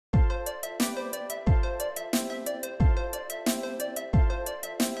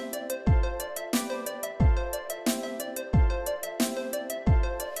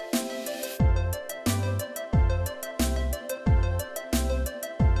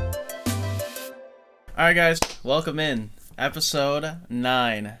All right, guys, welcome in episode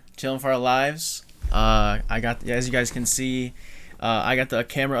 9, chilling for our lives. I got, as you guys can see, I got the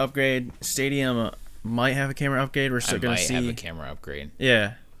camera upgrade. Stadium might have a camera upgrade. We're still gonna see. Have a camera upgrade.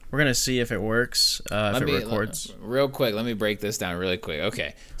 Yeah, we're gonna see if it works. If it records. Real quick, let me break this down really quick.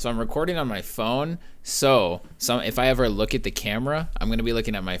 Okay, so I'm recording on my phone. So if I ever look at the camera, I'm gonna be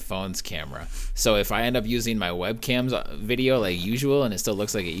looking at my phone's camera. So if I end up using my webcam's video like usual and it still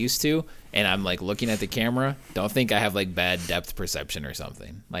looks like it used to, and I'm like looking at the camera, don't think I have like bad depth perception or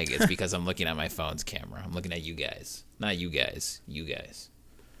something. Like it's because I'm looking at my phone's camera. I'm looking at you guys, not you guys. You guys.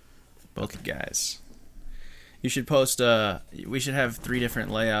 Both guys. You should post. We should have 3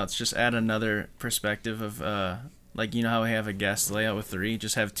 different layouts. Just add another perspective of like, you know how we have a guest layout with 3.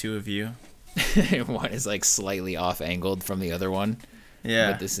 Just have 2 of you. One is like slightly off angled from the other one.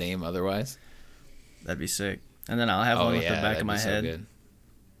 Yeah. But the same otherwise. That'd be sick. And then I'll have one with the back of my head. Good.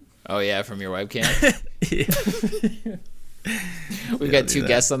 Oh yeah, from your webcam. We've got 2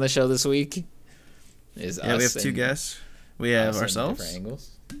 guests on the show this week. We have 2 guests. We have ourselves. Different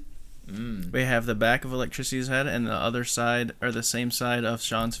angles. We have the back of Electricity's head and the other side, or the same side of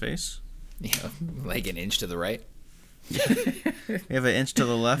Sean's face. Yeah, like an inch to the right. We have an inch to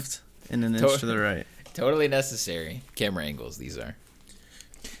the left and an inch to the right. Totally necessary. Camera angles, these are.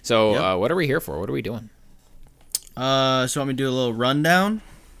 So, what are we here for? What are we doing? So want me to do a little rundown?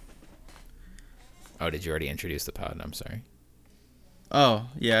 Oh, did you already introduce the pod? I'm sorry. Oh,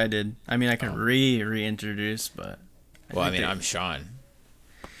 yeah, I did. I mean, I can reintroduce, but... Well, I mean, I'm Sean.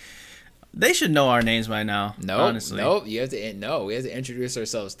 They should know our names by now, honestly. Nope. We have to introduce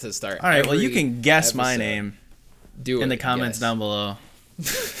ourselves to start. All right, well, you can guess my name in the comments down below.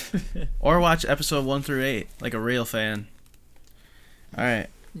 Or watch episode 1 through 8, like a real fan. All right.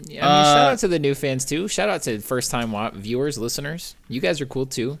 Yeah, I mean, shout out to the new fans, too. Shout out to first-time viewers, listeners. You guys are cool,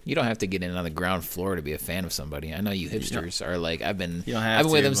 too. You don't have to get in on the ground floor to be a fan of somebody. I know you hipsters are like, I've been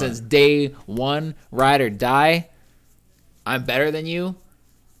with them since day 1, ride or die. I'm better than you.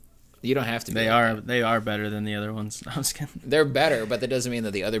 You don't have to be. They are better than the other ones. I was kidding. They're better, but that doesn't mean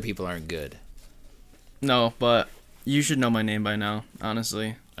that the other people aren't good. No, but you should know my name by now,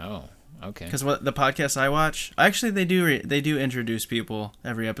 honestly. Oh, okay. Because the podcasts I watch, actually they do introduce people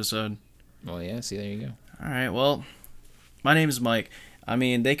every episode. Well, yeah. See, there you go. All right. Well, my name is Mike. I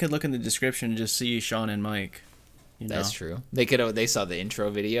mean, they could look in the description and just see Sean and Mike. That's true. They saw the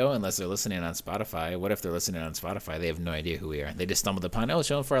intro video unless they're listening on Spotify. What if they're listening on Spotify? They have no idea who we are. They just stumbled upon,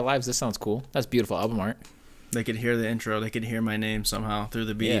 Chilling for Our Lives. This sounds cool. That's beautiful album art. They could hear the intro. They could hear my name somehow through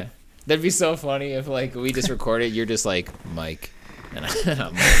the beat. Yeah. That'd be so funny if like we just record it. You're just like Mike, and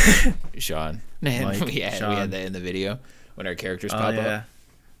I'm like Sean. And Mike, we had that in the video when our characters pop up.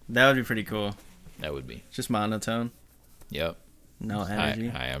 That would be pretty cool. That would be just monotone. Yep. No energy.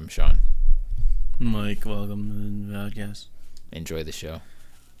 Hi, I'm Sean. Mike, welcome to the podcast. Enjoy the show.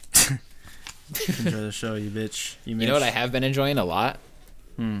 Enjoy the show, you bitch. You know what I have been enjoying a lot?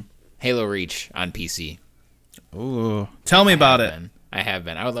 Halo Reach on PC. Ooh. Tell me about it. I have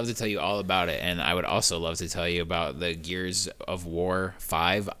been. I would love to tell you all about it, and I would also love to tell you about the Gears of War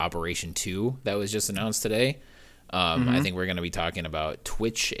 5 Operation 2 that was just announced today. I think we're going to be talking about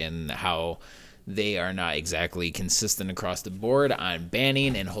Twitch and how they are not exactly consistent across the board on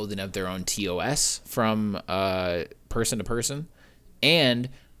banning and holding up their own TOS from person to person. And,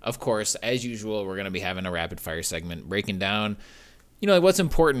 of course, as usual, we're going to be having a rapid fire segment breaking down, like what's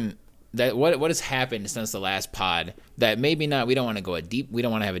important, that what has happened since the last pod that maybe not, we don't want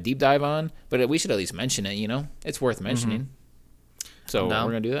to have a deep dive on, but we should at least mention it, It's worth mentioning. So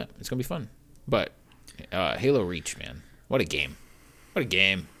we're going to do that. It's going to be fun. But Halo Reach, man. What a game. What a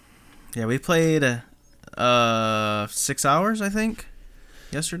game. Yeah, we played 6 hours, I think,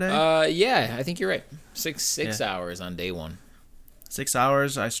 yesterday. Yeah, I think you're right. 6 hours on day 1. 6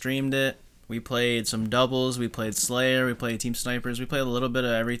 hours. I streamed it. We played some doubles. We played Slayer. We played Team Snipers. We played a little bit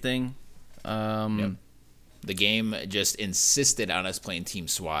of everything. Yep. The game just insisted on us playing Team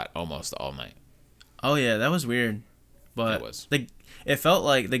SWAT almost all night. Oh yeah, that was weird, but it felt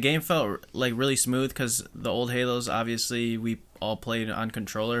like the game felt like really smooth because the old Halos, obviously, we all played on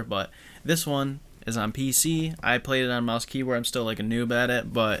controller, but this one is on PC. I played it on mouse keyboard. I'm still like a noob at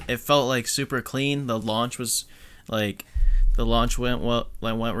it, but it felt like super clean. The launch went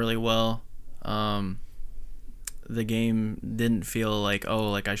really well. The game didn't feel like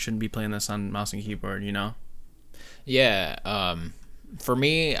I shouldn't be playing this on mouse and keyboard, Yeah. For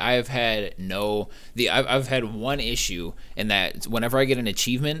me, I've had I've had one issue in that whenever I get an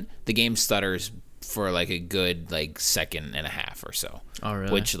achievement, the game stutters for like a good second and a half or so. Oh,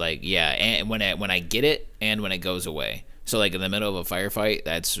 really? Which and when I get it and when it goes away. So in the middle of a firefight,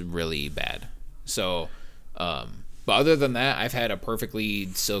 that's really bad. So, but other than that, I've had a perfectly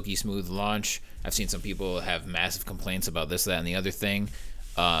silky smooth launch. I've seen some people have massive complaints about this, that, and the other thing.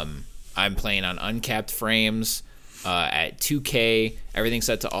 I'm playing on uncapped frames at 2K. Everything's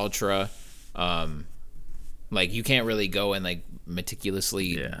set to ultra. Like, you can't really go and like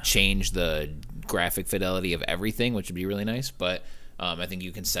meticulously change the graphic fidelity of everything, which would be really nice. But I think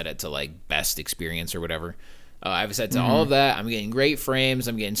you can set it to like best experience or whatever. I've set to all of that. I'm getting great frames.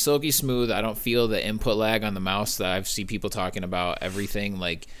 I'm getting silky smooth. I don't feel the input lag on the mouse that I've seen people talking about. Everything,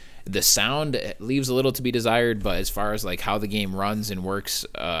 like, the sound leaves a little to be desired, but as far as like how the game runs and works,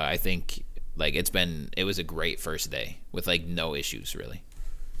 I think like it was a great first day with like no issues really.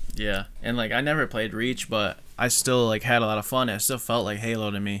 Yeah, and like I never played Reach, but I still like had a lot of fun. It still felt like Halo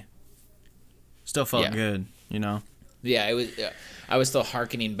to me. Still felt good, you know. Yeah, it was. I was still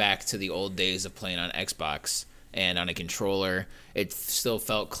hearkening back to the old days of playing on Xbox and on a controller. It still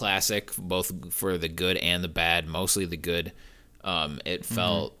felt classic, both for the good and the bad. Mostly the good. It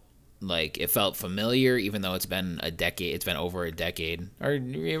felt like it felt familiar, even though it's been a decade. It's been over a decade, or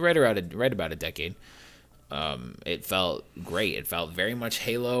right about a decade. It felt great. It felt very much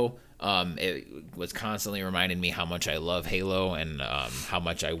Halo. It was constantly reminding me how much I love Halo and how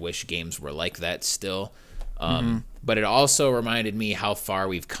much I wish games were like that still. But it also reminded me how far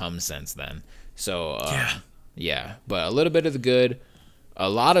we've come since then. So, yeah. But a little bit of the good, a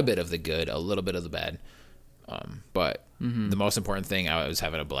lot of bit of the good, a little bit of the bad. But the most important thing, I was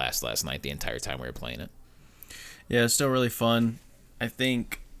having a blast last night the entire time we were playing it. Yeah, it's still really fun. I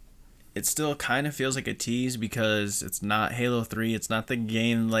think it still kind of feels like a tease because it's not Halo 3. It's not the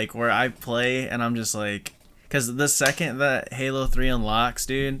game like where I play and I'm just like, because the second that Halo 3 unlocks,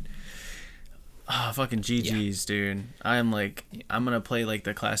 dude, fucking GG's, dude. I'm gonna play like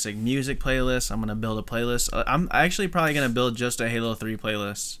the classic music playlist. I'm gonna build a playlist. I'm actually probably gonna build just a Halo 3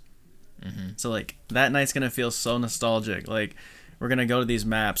 playlist. So like that night's gonna feel so nostalgic. Like we're gonna go to these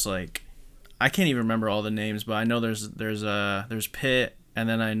maps. Like I can't even remember all the names, but I know there's Pit, and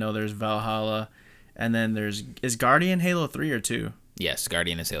then I know there's Valhalla, and then is Guardian Halo 3 or 2? Yes,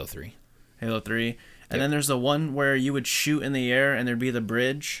 Guardian is Halo 3. Halo 3. And then there's the one where you would shoot in the air and there'd be the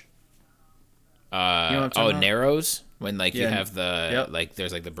bridge. You know what I'm talking about? Narrows, when like you have the like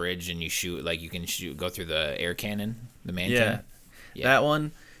there's like the bridge and you shoot, like you can go through the air cannon, the man cannon. Yeah. That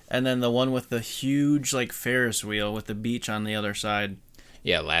one, and then the one with the huge like Ferris wheel with the beach on the other side.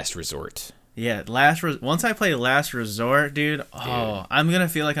 Yeah, Last Resort. Yeah, once I play Last Resort, dude, I'm gonna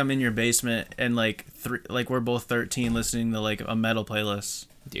feel like I'm in your basement and like we're both 13 listening to like a metal playlist.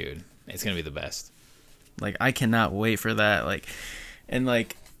 Dude, it's gonna be the best. Like I cannot wait for that. Like, and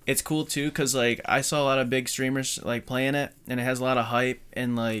like it's cool too because like I saw a lot of big streamers like playing it, and it has a lot of hype,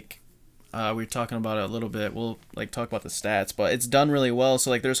 and like we were talking about it a little bit. We'll like talk about the stats, but it's done really well. So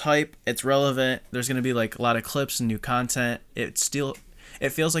like there's hype, it's relevant. There's gonna be like a lot of clips and new content. It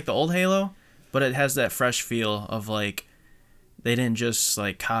feels like the old Halo, but it has that fresh feel of like they didn't just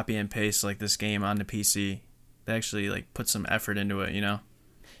like copy and paste like this game onto PC. They actually like put some effort into it, you know?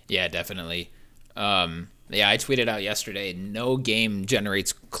 Yeah, definitely. Yeah, I tweeted out yesterday, no game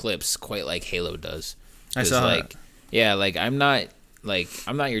generates clips quite like Halo does. I saw like, yeah, like I'm not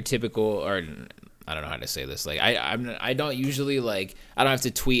your typical, or I don't know how to say this. Like I don't usually like, I don't have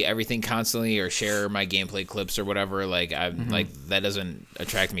to tweet everything constantly or share my gameplay clips or whatever. Like I'm like, that doesn't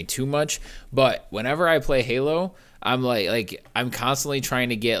attract me too much. But whenever I play Halo, I'm like I'm constantly trying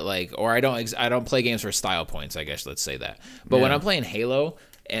to get like, or I don't play games for style points, I guess, let's say that. But when I'm playing Halo,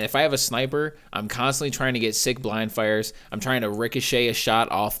 and if I have a sniper, I'm constantly trying to get sick blind fires. I'm trying to ricochet a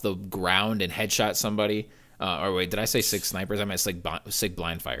shot off the ground and headshot somebody. Or wait, did I say sick snipers? I meant sick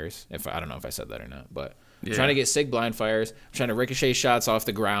blind fires. I don't know if I said that or not, but I'm trying to get sick blind fires. I'm trying to ricochet shots off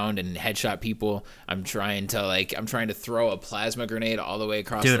the ground and headshot people. I'm trying to throw a plasma grenade all the way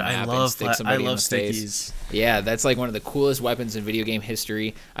across the map and stick somebody in the face. Yeah, that's like one of the coolest weapons in video game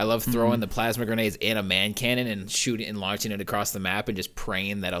history. I love throwing the plasma grenades in a man cannon and shooting and launching it across the map and just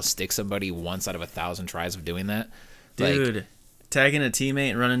praying that I'll stick somebody once out of 1,000 tries of doing that. Dude, like, tagging a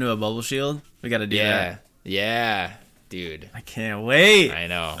teammate and running into a bubble shield. We got to do that. Yeah, dude. I can't wait. I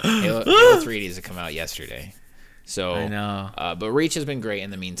know. Halo 3 needs to come out yesterday. So I know. But Reach has been great in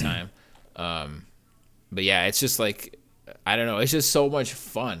the meantime. But yeah, it's just like, I don't know. It's just so much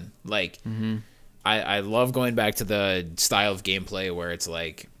fun. Like, I love going back to the style of gameplay where it's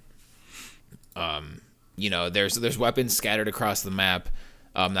like, you know, there's weapons scattered across the map.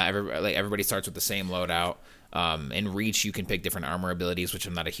 Not everybody starts with the same loadout. In Reach, you can pick different armor abilities, which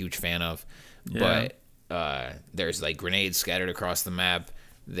I'm not a huge fan of. Yeah. But there's like grenades scattered across the map.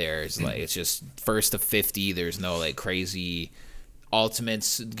 There's like, it's just first to 50. There's no like crazy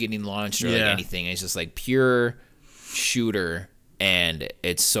ultimates getting launched or like anything. It's just like pure shooter, and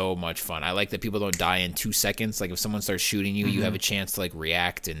it's so much fun. I like that people don't die in 2 seconds. Like if someone starts shooting you, you have a chance to like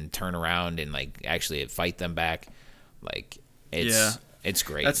react and turn around and like actually fight them back. Like it's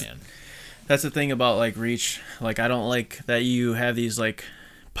great, man. That's the thing about like Reach. Like I don't like that you have these like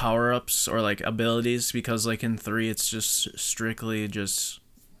power-ups or like abilities, because like in 3 it's just strictly just,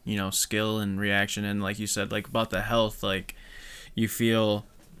 you know, skill and reaction. And like you said, like about the health, like you feel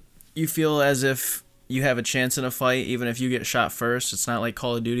as if you have a chance in a fight even if you get shot first. It's not like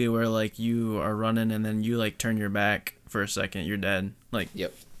Call of Duty where like you are running and then you like turn your back for a second, you're dead. Like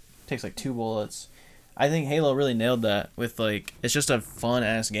takes like 2 bullets. I think Halo really nailed that with like, it's just a fun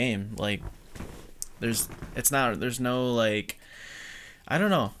ass game. Like there's no like, I don't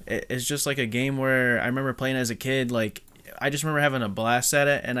know. It's just like a game where I remember playing as a kid. Like I just remember having a blast at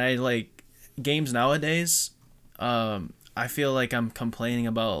it. And I like games nowadays. I feel like I'm complaining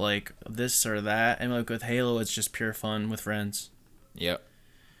about like this or that, and like with Halo, it's just pure fun with friends. Yep.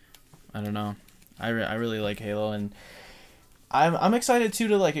 I don't know. I really like Halo, and I'm excited too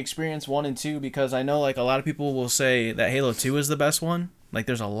to like experience 1 and 2, because I know like a lot of people will say that Halo 2 is the best one. Like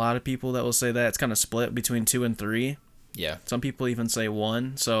there's a lot of people that will say that. It's kind of split between 2 and 3. Yeah. Some people even say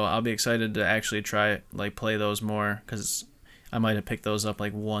 1. So I'll be excited to actually try it, like play those more, because I might have picked those up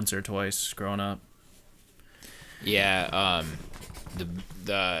like once or twice growing up. Yeah,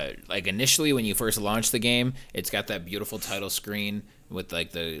 the like initially when you first launch the game, it's got that beautiful title screen with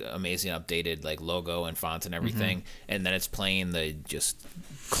like the amazing updated like logo and font and everything, and then it's playing the just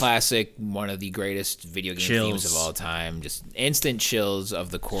classic, one of the greatest video game themes of all time, just instant chills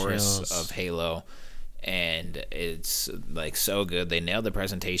of the chorus of Halo. And it's like so good. They nailed the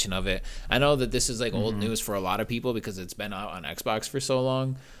presentation of it. I know that this is like old news for a lot of people because it's been out on Xbox for so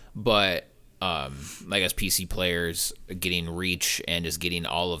long, but like as PC players getting Reach and just getting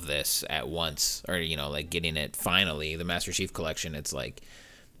all of this at once, or you know, like getting it finally, the Master Chief Collection, it's like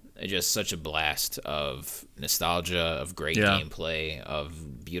just such a blast of nostalgia, of great gameplay,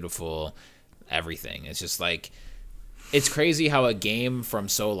 of beautiful everything. It's just like, it's crazy how a game from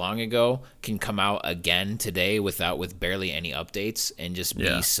so long ago can come out again today with barely any updates and just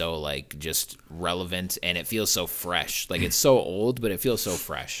be so like just relevant, and it feels so fresh. Like it's so old, but it feels so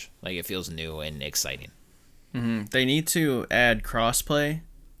fresh. Like it feels new and exciting. They need to add crossplay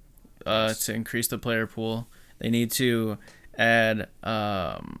to increase the player pool. They need to add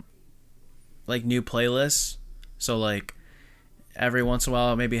like new playlists. So like every once in a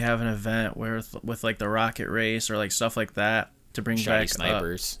while, maybe have an event where with like the rocket race or like stuff like that to bring Shoddy back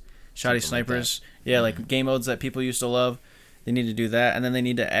snipers. Shoddy snipers. Like like game modes that people used to love. They need to do that, and then they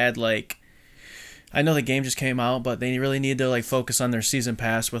need to add like, I know the game just came out, but they really need to like focus on their season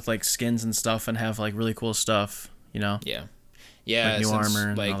pass with like skins and stuff, and have like really cool stuff. You know. Yeah. Like new armor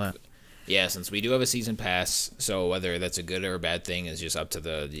and all that. Yeah, since we do have a season pass, so whether that's a good or a bad thing is just up to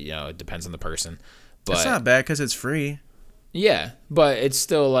the, you know, it depends on the person. But it's not bad because it's free. Yeah, but it's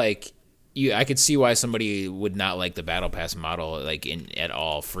still like I could see why somebody would not like the battle pass model, like at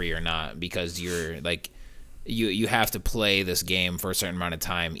all, free or not, because you're like you have to play this game for a certain amount of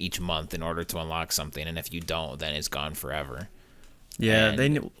time each month in order to unlock something, and if you don't, then it's gone forever. Yeah,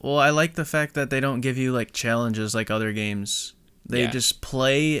 I like the fact that they don't give you like challenges like other games. They just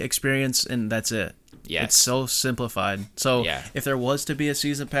play, experience, and that's it. Yeah, it's so simplified. So if there was to be a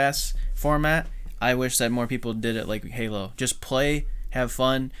season pass format, I wish that more people did it like Halo. Just play, have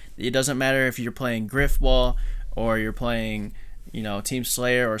fun. It doesn't matter if you're playing Griffball or you're playing, you know, Team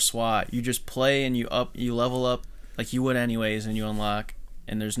Slayer or SWAT. You just play and you level up like you would anyways, and you unlock.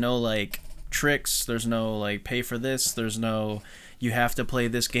 And there's no like tricks. There's no like pay for this. There's no you have to play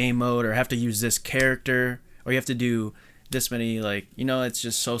this game mode or have to use this character or you have to do this many, like, you know, it's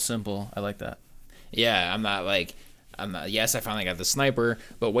just so simple. I like that. Yeah, yes, I finally got the sniper,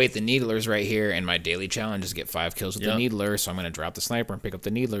 but wait, the needler's right here, and my daily challenge is get 5 kills with the needler, so I'm going to drop the sniper and pick up the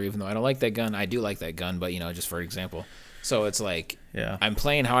needler, even though I don't like that gun. I do like that gun, but, you know, just for example. So it's like, I'm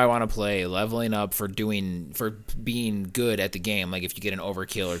playing how I want to play, leveling up for being good at the game. Like if you get an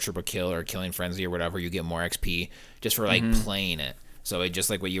overkill or triple kill or killing frenzy or whatever, you get more XP just for like playing it. So it just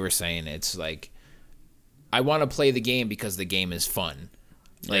like what you were saying, it's like, I want to play the game because the game is fun.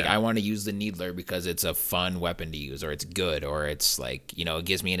 Like, I want to use the needler because it's a fun weapon to use, or it's good, or it's like, you know, it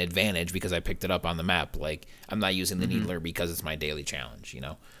gives me an advantage because I picked it up on the map. Like, I'm not using the needler because it's my daily challenge, you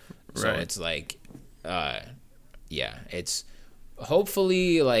know? So it's like, it's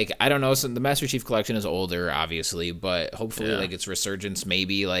hopefully, like, I don't know, so the Master Chief Collection is older, obviously, but hopefully, like, its resurgence,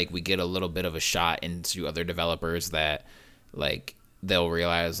 maybe, like, we get a little bit of a shot into other developers that, like, they'll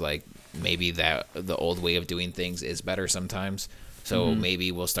realize, like, maybe that the old way of doing things is better sometimes. So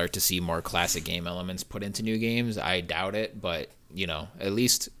maybe we'll start to see more classic game elements put into new games. I doubt it, but at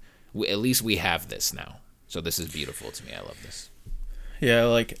least we have this now. So this is beautiful to me. I love this. Yeah,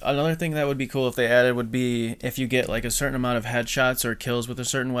 like another thing that would be cool if they added would be if you get like a certain amount of headshots or kills with a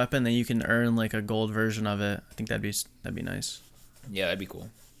certain weapon, then you can earn like a gold version of it. I think that'd be nice. Yeah, that'd be cool.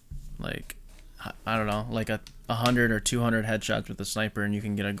 Like, I don't know, like 100 or 200 headshots with a sniper, and you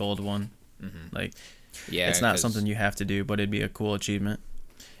can get a gold one. Like, yeah, it's not something you have to do, but it'd be a cool achievement.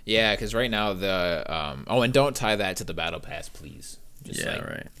 Yeah, because right now and don't tie that to the battle pass, please.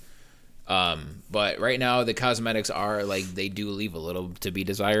 Right. But right now the cosmetics are like they do leave a little to be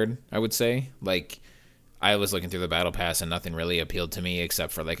desired, I would say. Like I was looking through the battle pass and nothing really appealed to me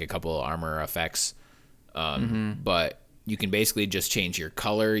except for like a couple armor effects. But you can basically just change your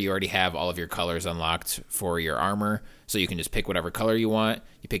color. You already have all of your colors unlocked for your armor, so you can just pick whatever color you want.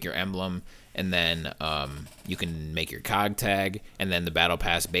 You pick your emblem, and then you can make your cog tag. And then the battle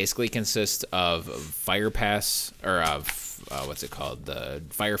pass basically consists of fire pass or of what's it called, the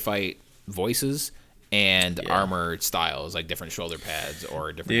firefight voices and armor styles, like different shoulder pads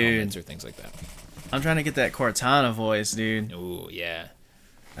or different helmets or things like that. I'm trying to get that Cortana voice, dude. Ooh, yeah.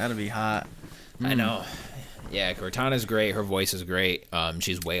 That'll be hot. I know. Yeah, Cortana's great. Her voice is great.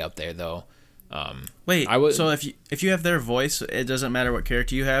 She's way up there though. Wait, so if you have their voice, it doesn't matter what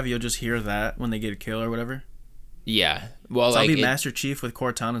character you have, you'll just hear that when they get a kill or whatever? Yeah. Well, so I'll be Master Chief with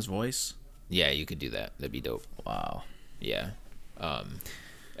Cortana's voice? Yeah, you could do that. That'd be dope. Wow. Yeah.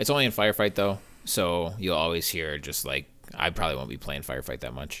 It's only in Firefight though, so you'll always hear just like I probably won't be playing Firefight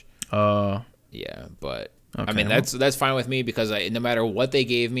that much. Yeah, but okay. I mean that's fine with me because no matter what they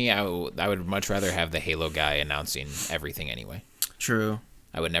gave me, I would much rather have the Halo guy announcing everything anyway. True.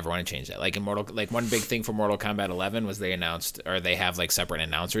 I would never want to change that. Like one big thing for Mortal Kombat 11 was they have like separate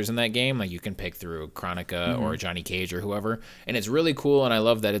announcers in that game. Like you can pick through Kronika or Johnny Cage or whoever, and it's really cool. And I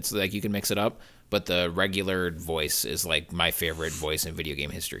love that it's like you can mix it up. But the regular voice is like my favorite voice in video game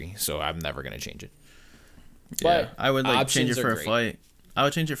history, so I'm never gonna change it. Yeah, but I would like change it for a fight. I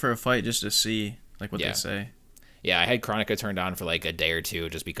would change it for a fight just to see like what they say. Yeah, I had Kronika turned on for like a day or two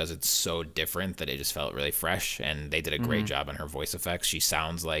just because it's so different that it just felt really fresh, and they did a great job on her voice effects. She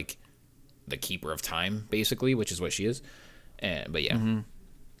sounds like the Keeper of Time, basically, which is what she is. But yeah,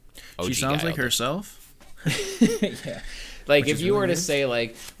 she sounds like herself. Yeah, like if you were to say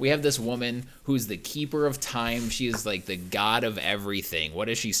like we have this woman who's the Keeper of Time, she is like the god of everything. What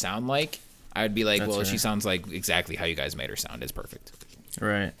does she sound like? I would be like, well, she sounds like exactly how you guys made her sound. It's perfect.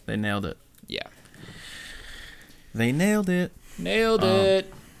 Right, they nailed it. Yeah. They nailed it. Nailed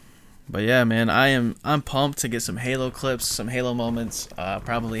it. But yeah, man, I'm pumped to get some Halo clips, some Halo moments.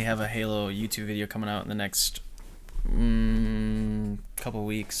 Probably have a Halo YouTube video coming out in the next couple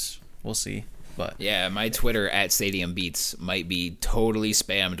weeks. We'll see. But yeah, my Twitter at Stadium Beats might be totally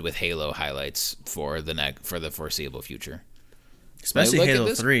spammed with Halo highlights for the foreseeable future. Especially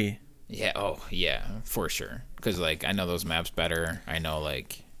Halo 3. Yeah. Oh yeah, for sure. Because like I know those maps better. I know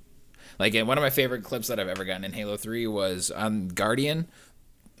like one of my favorite clips that I've ever gotten in Halo 3 was on Guardian.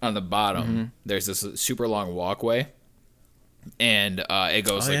 On the bottom, there's this super long walkway, and it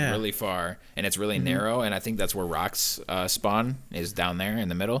goes really far, and it's really narrow, and I think that's where Rock's spawn is down there in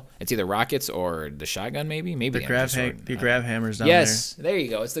the middle. It's either rockets or the shotgun, maybe the grav hammer's down yes, there you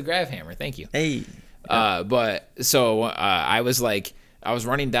go. It's the grav hammer. Thank you. Hey. But so I was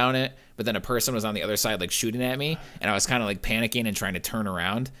running down it, but then a person was on the other side like shooting at me, and I was kind of like panicking and trying to turn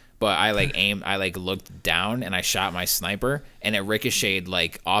around. But I looked down and I shot my sniper, and it ricocheted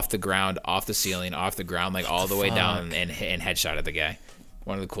like off the ground, off the ceiling, off the ground, like all the way down and headshot at the guy.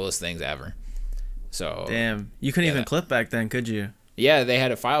 One of the coolest things ever. So damn, you couldn't even clip back then, could you? Yeah, they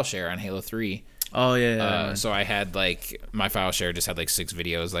had a file share on Halo 3. Oh yeah. So I had like my file share just had like 6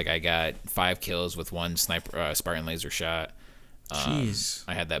 videos. Like I got 5 kills with 1 sniper Spartan laser shot. Jeez.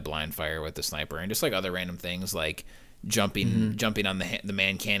 I had that blind fire with the sniper, and just like other random things like jumping on the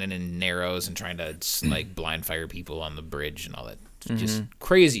man cannon and Narrows and trying to like blind fire people on the bridge and all that. Just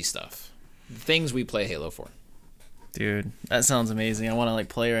crazy stuff. Things we play Halo for. Dude, that sounds amazing. I want to like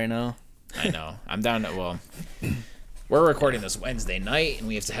play right now. I know. I'm down to we're recording this Wednesday night, and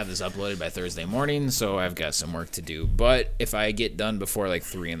we have to have this uploaded by Thursday morning, so I've got some work to do. But if I get done before like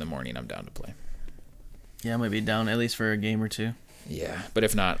 3 a.m, I'm down to play. Yeah, I might be down at least for a game or 2. Yeah, but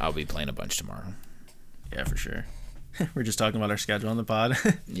if not, I'll be playing a bunch tomorrow. Yeah, for sure. We're just talking about our schedule on the pod.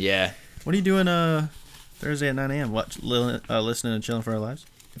 Yeah. What are you doing Thursday at 9 a.m.? Listening and chilling for our lives?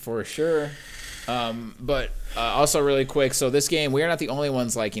 For sure. But also really quick, so this game, we are not the only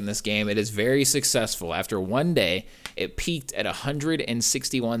ones liking this game. It is very successful. After one day, it peaked at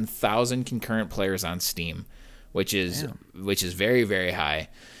 161,000 concurrent players on Steam, which is very, very high.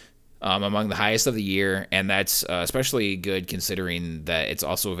 Among the highest of the year, and that's especially good considering that it's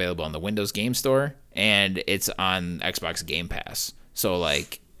also available on the Windows Game Store and it's on Xbox Game Pass. So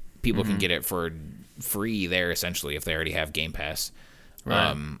like people can get it for free there essentially if they already have Game Pass.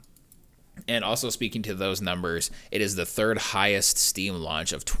 Right. And also speaking to those numbers, it is the third highest Steam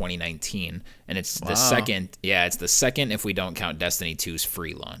launch of 2019, and it's the second. Yeah, it's the second if we don't count Destiny 2's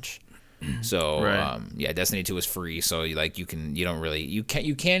free launch. So Destiny 2 is free, so like you can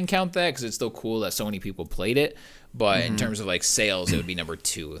count that because it's still cool that so many people played it. But in terms of like sales, it would be number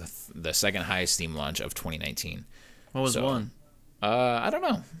 2, the second highest Steam launch of 2019. What was one? I don't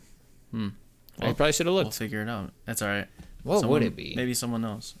know. Well, I probably should have looked. We'll figure it out. That's all right. What would it be? Maybe someone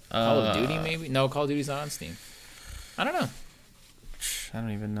knows. Call of Duty, maybe? No, Call of Duty's not on Steam. I don't know. I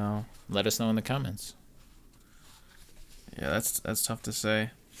don't even know. Let us know in the comments. Yeah, that's tough to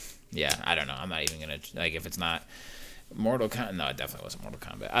say. Yeah, I don't know. I'm not even gonna like if it's not Mortal Kombat. No, it definitely wasn't Mortal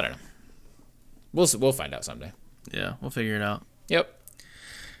Kombat. I don't know. We'll find out someday. Yeah, we'll figure it out. Yep.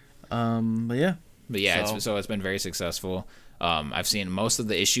 But yeah. It's been very successful. I've seen most of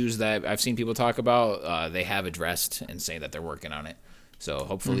the issues that I've seen people talk about. They have addressed and say that they're working on it. So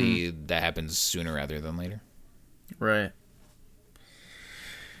hopefully that happens sooner rather than later. Right.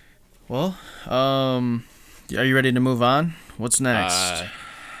 Well, are you ready to move on? What's next?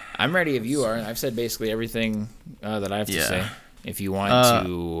 I'm ready if you are. I've said basically everything that I have to say. If you want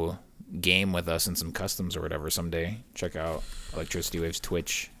to game with us in some customs or whatever someday, check out Electricity Wave's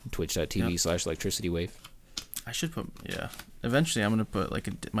Twitch, twitch.tv/electricitywave. I should put, eventually I'm going to put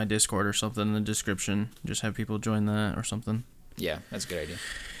like my Discord or something in the description. Just have people join that or something. Yeah, that's a good idea.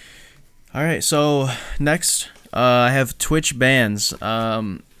 All right, so next I have Twitch bans.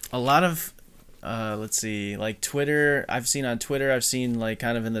 A lot of... let's see, like Twitter, I've seen like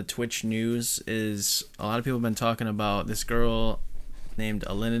kind of in the Twitch news is a lot of people have been talking about this girl named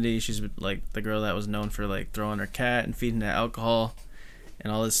Alinity. She's like the girl that was known for like throwing her cat and feeding it alcohol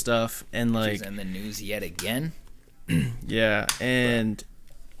and all this stuff. And like she's in the news yet again. Yeah, and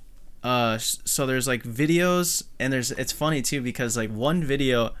so there's like videos, and it's funny too because like one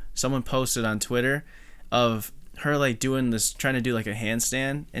video someone posted on Twitter of her like doing this, trying to do like a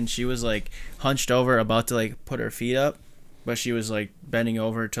handstand, and she was like hunched over about to like put her feet up, but she was like bending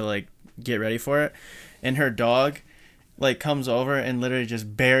over to like get ready for it, and her dog like comes over and literally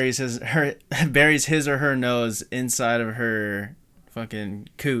just buries his or her nose inside of her fucking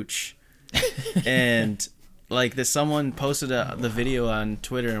cooch. And like someone posted the video on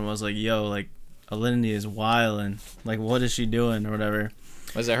Twitter and was like, yo, like Alinity is wildin', like what is she doing or whatever.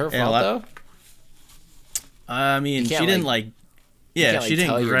 Was it her fault though? I mean, she didn't she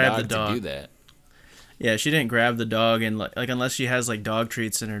didn't grab the dog. To do that. Yeah, she didn't grab the dog, and like unless she has like dog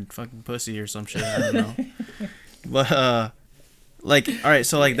treats in her fucking pussy or some shit. I don't know. But like, all right,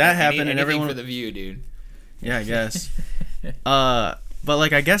 so like that happened, and everyone for the view, dude. Yeah, I guess. But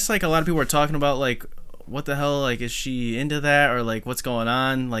like I guess like a lot of people were talking about like what the hell, like is she into that or like what's going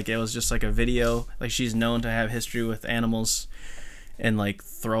on? Like it was just like a video. Like she's known to have history with animals and like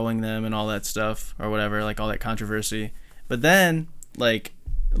throwing them and all that stuff or whatever, like all that controversy. But then like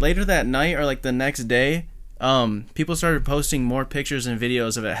later that night or like the next day, people started posting more pictures and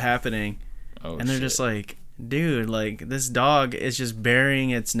videos of it happening. And they're just like, dude, like this dog is just burying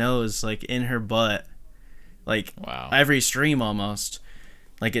its nose like in her butt, like every stream almost.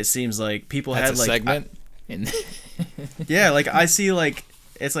 Like it seems like people had like segment. Yeah, like I see like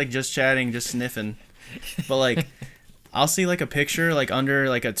it's like just chatting, just sniffing, but like I'll see like a picture like under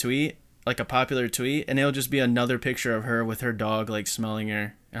like a tweet, like a popular tweet, and it'll just be another picture of her with her dog like smelling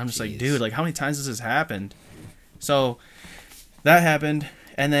her, and I'm just like, dude, like how many times has this happened? So that happened,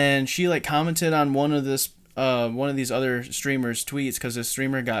 and then she like commented on one of these other streamers' tweets because this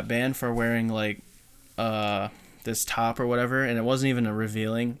streamer got banned for wearing like this top or whatever, and it wasn't even a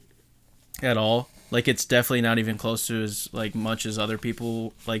revealing at all. Like it's definitely not even close to as like much as other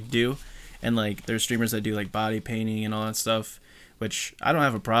people like do. And like there's streamers that do like body painting and all that stuff, which I don't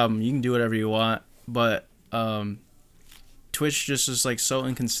have a problem. You can do whatever you want, but Twitch just is like so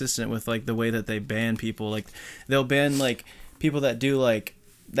inconsistent with like the way that they ban people. Like they'll ban like people that do like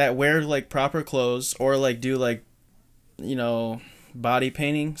that wear like proper clothes or like do like, you know, body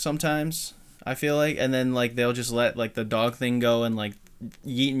painting sometimes, I feel like, and then like they'll just let like the dog thing go and like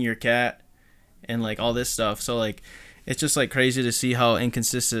yeeting your cat and like all this stuff. So like it's just like crazy to see how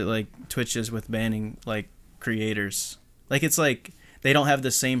inconsistent like Twitch is with banning like creators. Like it's like they don't have the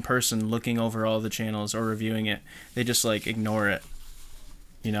same person looking over all the channels or reviewing it. They just like ignore it,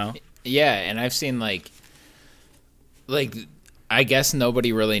 you know? Yeah, and I've seen like I guess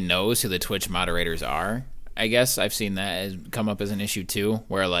nobody really knows who the Twitch moderators are. I guess I've seen that as come up as an issue too,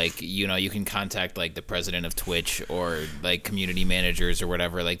 where like, you know, you can contact like the president of Twitch or like community managers or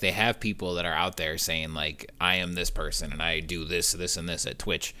whatever. Like they have people that are out there saying like, I am this person and I do this, this, and this at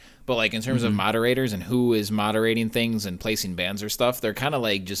Twitch. But like in terms of moderators and who is moderating things and placing bans or stuff, they're kind of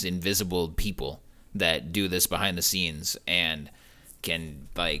like just invisible people that do this behind the scenes and can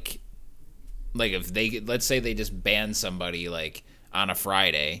like if they, let's say they just ban somebody like on a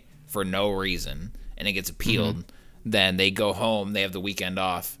Friday for no reason and it gets appealed, then they go home, they have the weekend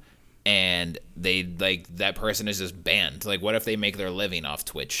off, and they like that person is just banned. Like what if they make their living off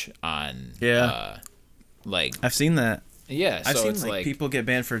Twitch on like I've seen that. Yeah, I've so seen it's like people get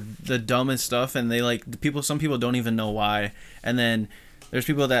banned for the dumbest stuff, and they like some people don't even know why, and then there's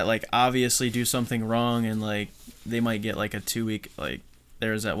people that like obviously do something wrong, and like they might get like a 2-week, like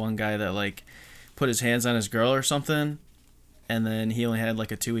there was that one guy that like put his hands on his girl or something, and then he only had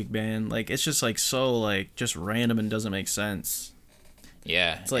like a 2-week ban. Like it's just like so like just random and doesn't make sense.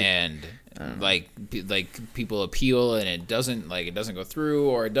 Yeah, it's like, and like people appeal and it doesn't go through,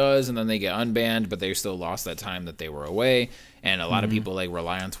 or it does and then they get unbanned, but they still lost that time that they were away. And a lot of people like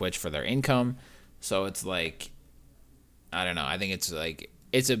rely on Twitch for their income, so it's like, I don't know. I think it's like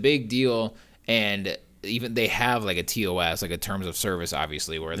it's a big deal, and even they have like a TOS, like a terms of service,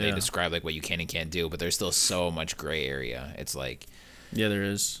 obviously, where they describe like what you can and can't do, but there's still so much gray area. It's like, yeah, there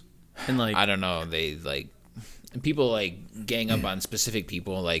is, and like I don't know, they like. People like gang up on specific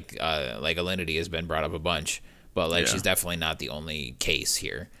people, like Alinity has been brought up a bunch, but like she's definitely not the only case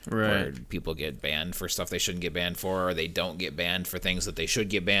here where people get banned for stuff they shouldn't get banned for, or they don't get banned for things that they should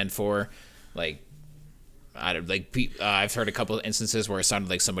get banned for. Like I've heard a couple of instances where it sounded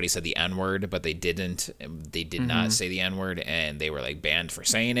like somebody said the N-word, but they didn't. They did not say the N-word, and they were like banned for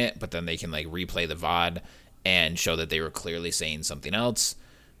saying it. But then they can like replay the VOD and show that they were clearly saying something else.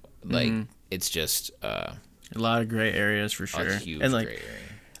 Like it's just. A lot of gray areas for sure. And like gray area.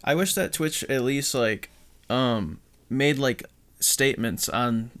 I wish that Twitch at least like made like statements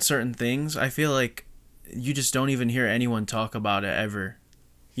on certain things. I feel like you just don't even hear anyone talk about it ever.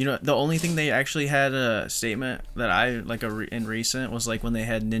 You know, the only thing they actually had a statement that I like in recent was like when they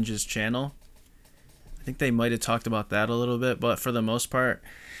had Ninja's channel. I think they might have talked about that a little bit, but for the most part,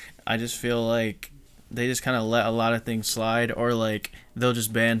 I just feel like they just kind of let a lot of things slide, or like they'll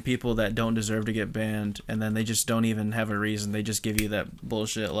just ban people that don't deserve to get banned, and then they just don't even have a reason. They just give you that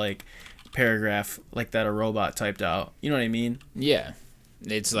bullshit like paragraph like that a robot typed out. You know what I mean? Yeah.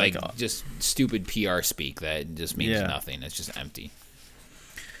 It's like just stupid PR speak that just means nothing. It's just empty.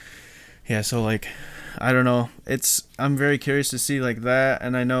 Yeah, so like I don't know. I'm very curious to see like that,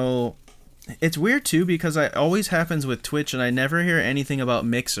 and I know it's weird too because it always happens with Twitch and I never hear anything about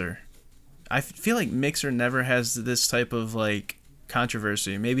Mixer. I feel like Mixer never has this type of like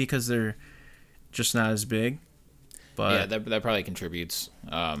controversy. Maybe because they're just not as big. But yeah, that probably contributes.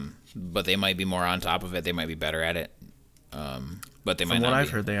 But they might be more on top of it. They might be better at it. But they might not. From what I've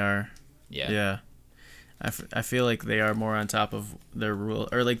heard, they are. Yeah. Yeah. I feel like they are more on top of their rule,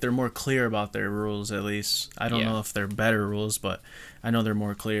 or like they're more clear about their rules at least. I don't know if they're better rules, but I know they're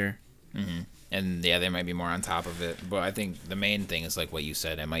more clear. Mm-hmm. And yeah, they might be more on top of it. But I think the main thing is like what you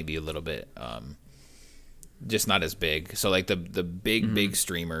said. It might be a little bit just not as big. So like the big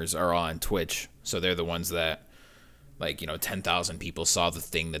streamers are all on Twitch. So they're the ones that like, you know, 10,000 people saw the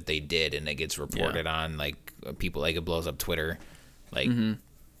thing that they did and it gets reported on, like people, like it blows up Twitter. Like,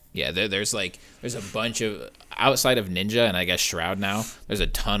 yeah, there's a bunch of, outside of Ninja and I guess Shroud now, there's a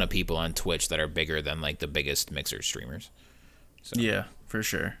ton of people on Twitch that are bigger than like the biggest Mixer streamers. So, yeah, for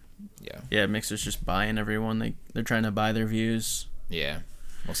sure. Yeah, Mixer's just buying everyone. They're trying to buy their views. Yeah,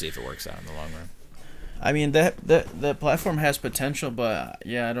 we'll see if it works out in the long run. I mean, the platform has potential, but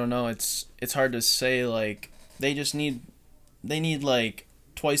yeah, I don't know. It's hard to say. Like they need like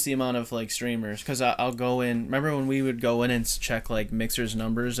twice the amount of like streamers. Because I'll go in. Remember when we would go in and check like Mixer's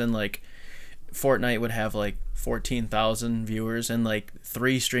numbers, and like Fortnite would have like 14,000 viewers, and like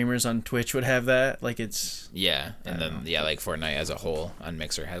 3 streamers on Twitch would have that. Like it's and then like Fortnite as a whole on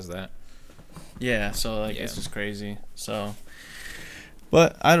Mixer has that. Yeah, so like it's just crazy. So,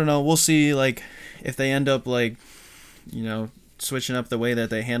 but I don't know. We'll see. Like if they end up like, you know, switching up the way that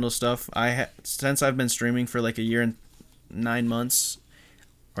they handle stuff. Since I've been streaming for like a year and 9 months,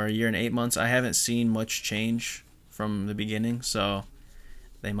 or a year and 8 months, I haven't seen much change from the beginning. So.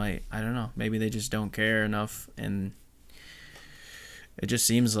 They might, I don't know, maybe they just don't care enough, and it just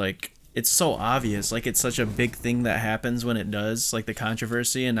seems like it's so obvious, like it's such a big thing that happens when it does, like the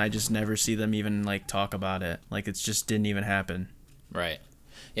controversy, and I just never see them even like talk about it, like it's just didn't even happen. Right.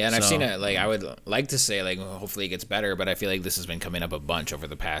 Yeah, and I've seen it, like I would like to say like hopefully it gets better, but I feel like this has been coming up a bunch over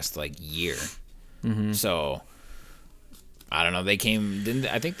the past like year. Mm-hmm. So I don't know. They came.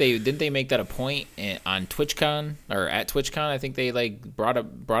 Didn't they make that a point on TwitchCon or at TwitchCon? I think they like brought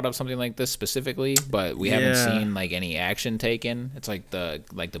up something like this specifically, but we haven't seen like any action taken. It's like the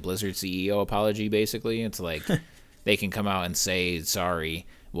Blizzard CEO apology basically. It's like they can come out and say sorry,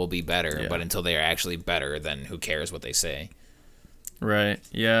 we'll be better, but until they are actually better, then who cares what they say? Right.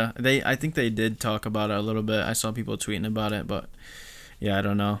 Yeah. I think they did talk about it a little bit. I saw people tweeting about it, but yeah, I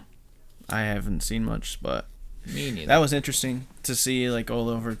don't know. I haven't seen much, but me neither. That was interesting to see, like, all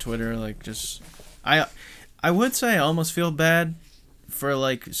over Twitter. Like, just I would say I almost feel bad for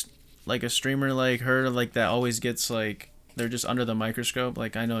like a streamer like her, like that always gets like they're just under the microscope.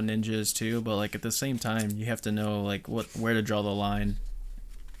 Like I know Ninja is too, but like at the same time, you have to know like where to draw the line.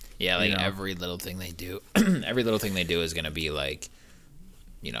 Yeah, like every little thing they do, every little thing they do is gonna be like,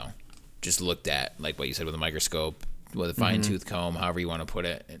 just looked at like what you said with a microscope, with a fine tooth comb, however you want to put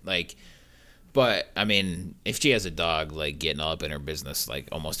it, like. But I mean, if she has a dog like getting all up in her business like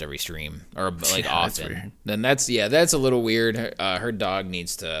almost every stream or like often, then that's a little weird. Her dog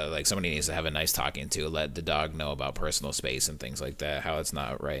needs to like somebody needs to have a nice talking to, let the dog know about personal space and things like that. How it's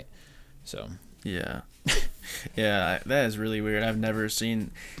not right. So yeah, yeah, that is really weird. I've never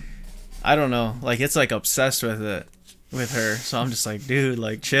seen. I don't know. Like it's like obsessed with it with her. So I'm just like, dude,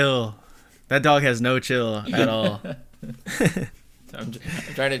 like chill. That dog has no chill at all. I'm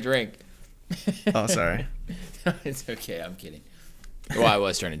trying to drink. Oh, sorry. It's okay. I'm kidding. Well, I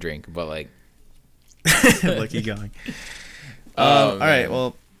was trying to drink, but like, look, you going. All right.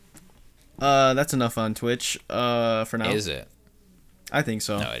 Well, that's enough on Twitch. For now. Is it? I think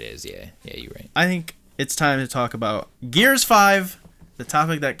so. No, it is. Yeah. Yeah, you're right. I think it's time to talk about Gears 5, the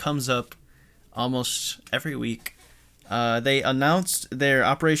topic that comes up almost every week. They announced their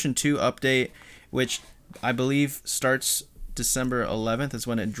Operation 2 update, which I believe starts December 11th is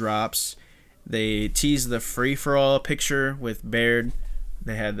when it drops. They teased the free-for-all picture with Baird.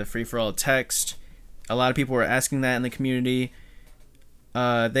 They had the free-for-all text. A lot of people were asking that in the community.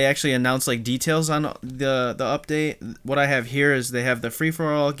 They actually announced like details on the update. What I have here is they have the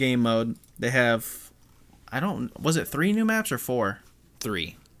free-for-all game mode. They have, was it 3 new maps or 4?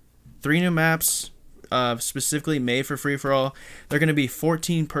 3. 3 new maps specifically made for free-for-all. They're going to be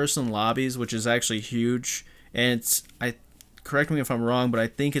 14-person lobbies, which is actually huge. And correct me if I'm wrong, but I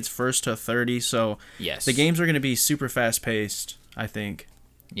think it's first to 30, so yes. The games are going to be super fast-paced, I think.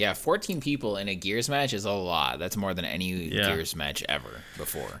 Yeah, 14 people in a Gears match is a lot. That's more than any Gears match ever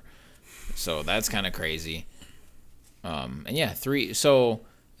before. So that's kind of crazy. And yeah, 3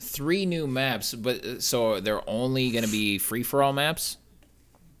 new maps, but so they're only going to be free-for-all maps?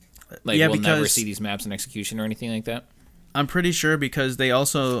 Like, we'll never see these maps in execution or anything like that? I'm pretty sure because they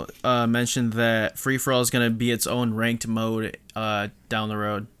also mentioned that free-for-all is going to be its own ranked mode down the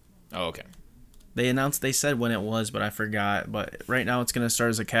road. Oh, okay. They said when it was, but I forgot. But right now it's going to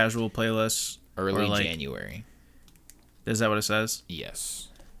start as a casual playlist. Early January. Is that what it says? Yes.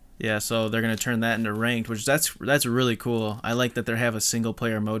 Yeah, so they're going to turn that into ranked, which that's really cool. I like that they have a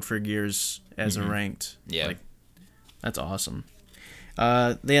single-player mode for Gears as a ranked. Yeah. Like, that's awesome.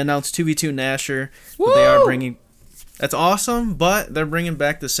 They announced 2v2 Nasher. But they are bringing... That's awesome, but they're bringing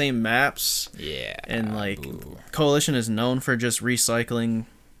back the same maps. Yeah. And, like, Coalition is known for just recycling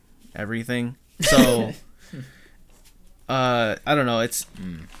everything. So, I don't know. It's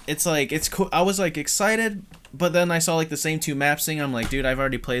like, it's cool. I was, like, excited, but then I saw, like, the same 2 maps thing. I'm like, dude, I've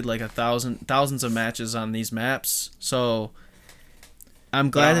already played, like, thousands of matches on these maps. So, I'm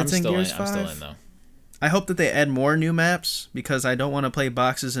glad it's in Gears 5. I'm still in, though. I hope that they add more new maps, because I don't want to play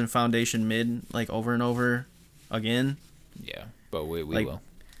boxes and Foundation mid, like, over and over again. Yeah, but we like, will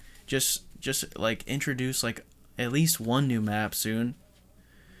just like introduce like at least one new map soon.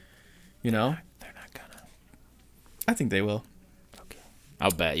 They're not gonna. I think they will. Okay,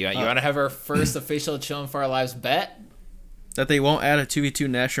 I'll bet you want to have our first official Chillin' for Our Lives bet that they won't add a 2v2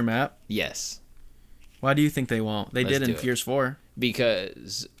 Nasher map. Yes. Why do you think they won't? They did in Gears 4.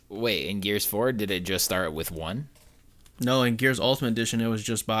 Because wait, in Gears 4 did it just start with 1? No, in Gears Ultimate Edition, it was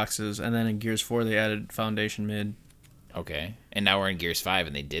just boxes, and then in Gears 4, they added Foundation mid. Okay, and now we're in Gears 5,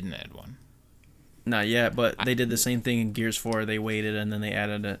 and they didn't add one. Not yet, but they did the same thing in Gears 4. They waited, and then they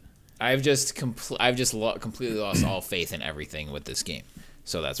added it. I've just completely lost all faith in everything with this game,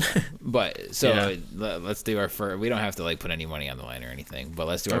 so that's why. But so let's do our first. We don't have to like put any money on the line or anything, but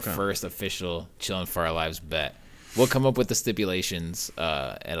let's do our first official Chillin' for Our Lives bet. We'll come up with the stipulations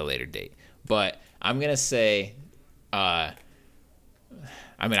at a later date, but I'm gonna say. I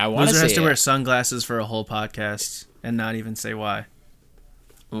want to say Loser has to wear sunglasses for a whole podcast and not even say why.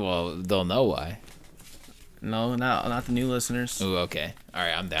 Well, they'll know why. No, not the new listeners. Ooh, okay. All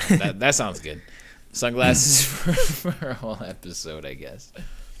right, I'm down. That sounds good. Sunglasses for a whole episode, I guess.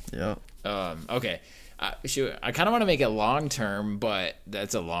 Yeah. Okay. Shoot, I kind of want to make it long term, but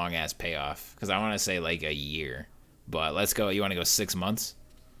that's a long ass payoff because I want to say like a year. But let's go. You want to go 6 months?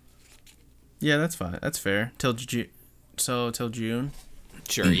 Yeah, that's fine. That's fair. Till June.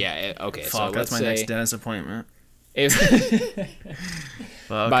 Sure. Yeah. Okay. Fuck, so that's my next dentist appointment. If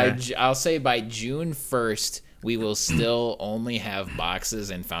well, okay. I'll say by June 1st, we will still only have boxes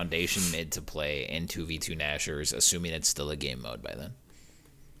and Foundation mid to play in 2v2 Nashers, assuming it's still a game mode by then.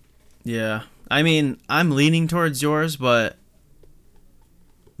 Yeah. I mean, I'm leaning towards yours, but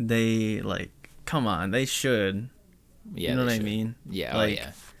they, like, come on, they should. Yeah, you know what I mean? Yeah, like,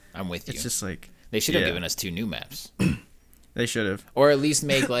 yeah. I'm with you. It's just like... They should have given us 2 new maps. They should have. Or at least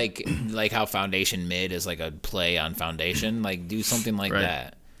make, like how Foundation mid is like a play on Foundation. Like, do something like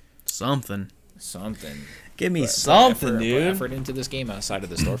that. Something. Give me something, dude. Put effort into this game outside of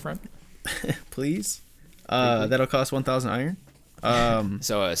the storefront. Please. That'll cost 1,000 iron.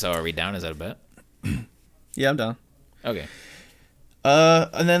 So are we down? Is that a bet? Yeah, I'm down. Okay.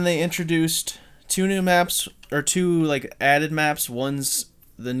 And then they introduced 2 new maps, or 2 like added maps. One's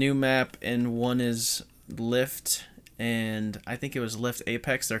the new map, and one is Lift, and I think it was Lift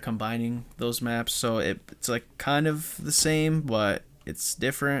Apex. They're combining those maps, so it's like kind of the same, but it's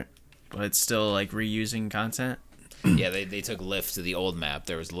different. But it's still like reusing content. Yeah, they took Lift to the old map.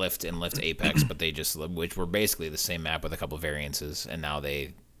 There was Lift and Lift Apex, but which were basically the same map with a couple variances, and now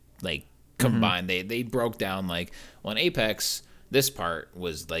they like combined. They broke down like, well, in Apex this part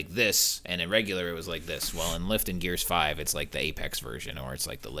was like this, and in regular it was like this. Well, in Lift and Gears 5, it's like the Apex version, or it's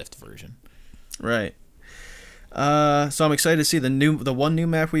like the Lift version. Right. So I'm excited to see the one new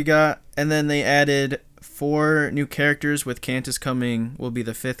map we got, and then they added 4 new characters, with Cantus will be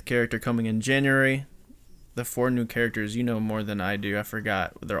the 5th character coming in January. The 4 new characters, you know more than I do. I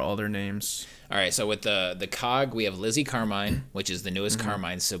forgot all their names. All right, so with the COG, we have Lizzie Carmine, which is the newest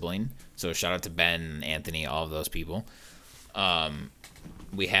Carmine sibling. So shout out to Ben, Anthony, all of those people.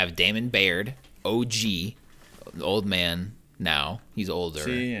 We have Damon Baird, OG, old man now. He's older,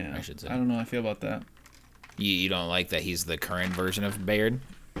 See, yeah. I should say. I don't know how I feel about that. You don't like that he's the current version of Baird?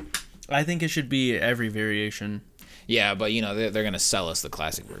 I think it should be every variation. Yeah, but you know they're gonna sell us the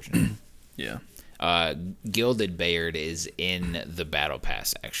classic version. Yeah. Gilded Baird is in the Battle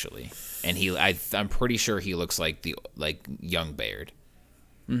Pass actually, and I'm pretty sure he looks like the young Baird.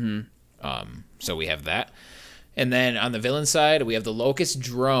 So we have that, and then on the villain side we have the Locust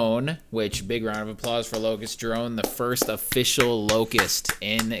Drone, which big round of applause for Locust Drone, the first official Locust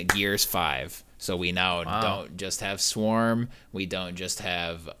in Gears 5. So we now don't just have Swarm. We don't just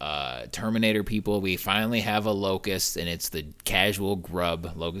have Terminator people. We finally have a Locust, and it's the casual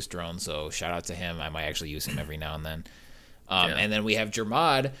grub Locust Drone. So shout out to him. I might actually use him every now and then. And then we have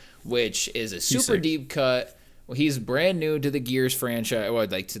Jermod, which is a super deep cut. Well, he's brand new to the Gears franchise, or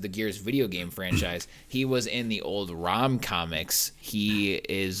like to the Gears video game franchise. He was in the old ROM comics. He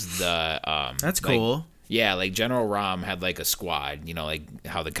is the That's cool. Yeah, like General Rom had like a squad, you know, like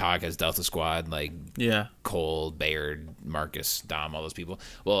how the COG has Delta Squad, like Cole, Baird, Marcus, Dom, all those people.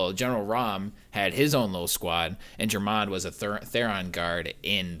 Well, General Rom had his own little squad, and Jermod was a Theron guard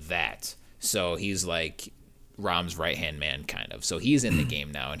in that. So he's like Rom's right-hand man, kind of. So he's in the game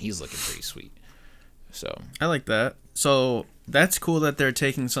now, and he's looking pretty sweet. So I like that. So that's cool that they're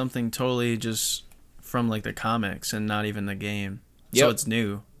taking something totally just from like the comics and not even the game. So it's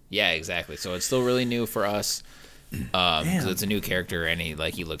new. Yeah, exactly. So it's still really new for us because it's a new character and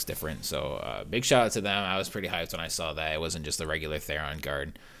he looks different. So big shout out to them. I was pretty hyped when I saw that. It wasn't just the regular Theron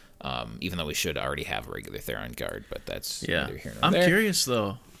guard, even though we should already have a regular Theron guard. But that's neither here nor there. I'm curious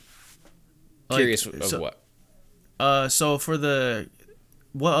though. Curious of what? So for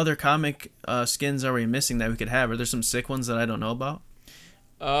what other comic skins are we missing that we could have? Are there some sick ones that I don't know about?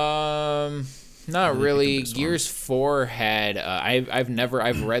 Not really. Gears 4 had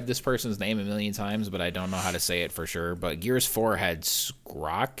I've read this person's name a million times, but I don't know how to say it for sure. But Gears 4 had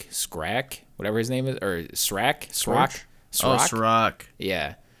Scrack, whatever his name is, or Srack. Oh, Srack.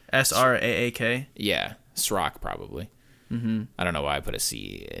 Yeah. SRAAK. Yeah, Srack probably. I don't know why I put a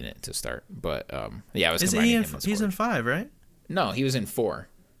C in it to start, but yeah, I was combining him. He's in 5, right? No, he was in 4.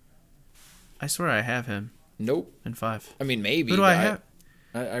 I swear I have him. Nope. In 5. I mean, maybe. Who do I have?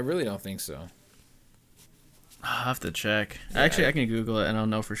 I really don't think so. I'll have to check. Actually, I can Google it and I'll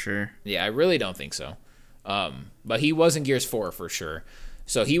know for sure. Yeah, I really don't think so. But he was in Gears 4 for sure.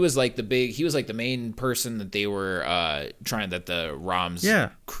 So he was like the main person that they were that the ROM's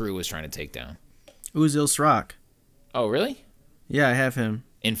crew was trying to take down. Uzil Srak. Oh, really? Yeah, I have him.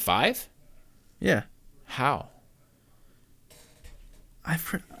 In 5? Yeah. How?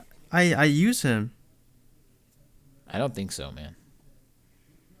 I use him. I don't think so, man.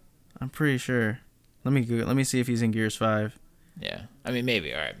 I'm pretty sure. Let me see if he's in Gears 5. Yeah, I mean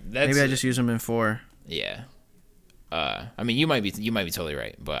maybe. All right, maybe I just use him in 4. Yeah. I mean you might be totally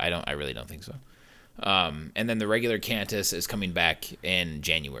right, but I really don't think so. And then the regular Kantus is coming back in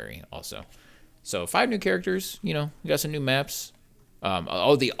January also. So 5 new characters. You know, we got some new maps.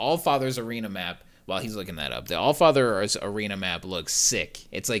 The Allfather's Arena map. While he's looking that up, the Allfather's Arena map looks sick.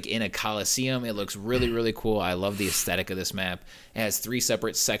 It's like in a coliseum. It looks really, really cool. I love the aesthetic of this map. It has 3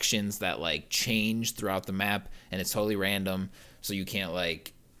 separate sections that like change throughout the map, and it's totally random, so you can't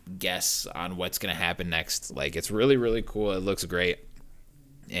like guess on what's gonna happen next. Like it's really, really cool. It looks great.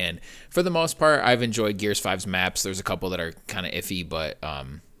 And for the most part, I've enjoyed Gears 5's maps. There's a couple that are kind of iffy, but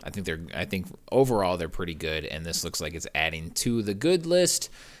I think overall they're pretty good, and this looks like it's adding to the good list.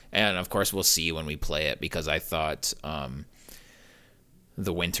 And of course we'll see when we play it, because I thought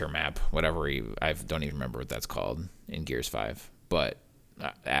the winter map, I don't even remember what that's called in Gears 5, but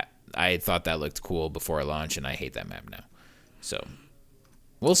I thought that looked cool before launch, and I hate that map now. So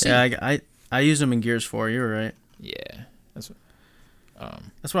we'll see. Yeah, I use them in Gears 4. You were right. Yeah, that's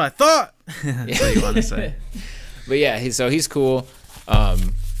what I thought. That's what you want to say. But yeah, he's cool.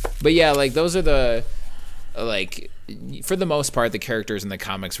 But yeah, like those are the for the most part, the characters in the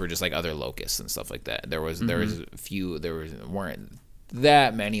comics were just like other locusts and stuff like that. There weren't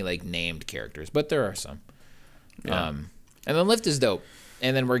that many like named characters, but there are some. Yeah. And then Lift is dope.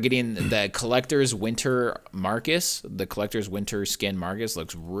 And then we're getting the Collector's Winter Marcus. The Collector's Winter skin Marcus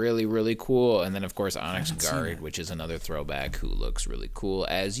looks really, really cool. And then of course Onyx Guard, which is another throwback, who looks really cool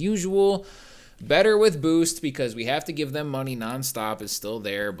as usual. Better with Boost, because we have to give them money nonstop. It's still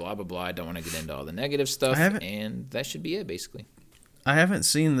there, blah, blah, blah. I don't want to get into all the negative stuff. And that should be it, basically. I haven't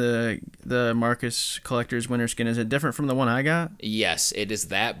seen the Marcus Collector's Winter skin. Is it different from the one I got? Yes, it is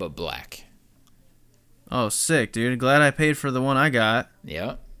that, but black. Oh, sick, dude. Glad I paid for the one I got.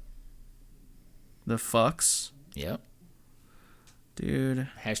 Yep. The fucks. Yep. Dude.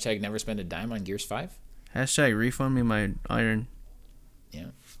 Hashtag never spend a dime on Gears 5. Hashtag refund me my iron. Yeah.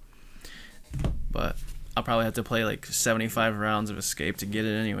 But I'll probably have to play like 75 rounds of Escape to get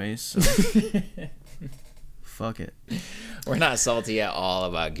it anyways. So. Fuck it. We're not salty at all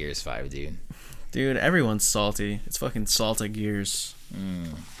about Gears 5, dude. Dude, everyone's salty. It's fucking salt of Gears.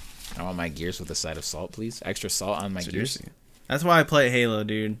 I want my Gears with a side of salt, please. Extra salt on my Gears. That's why I play Halo,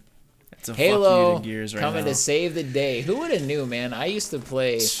 dude. It's a Halo fuck you to Gears right coming now. to save the day. Who would have knew, man? I used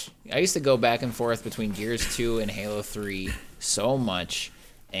to go back and forth between Gears 2 and Halo 3 so much.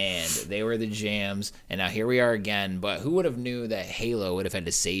 And they were the jams, and now here we are again. But who would have knew that Halo would have had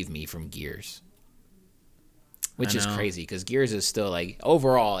to save me from Gears? Which is crazy, because Gears is still like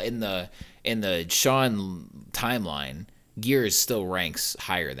overall in the Sean timeline, Gears still ranks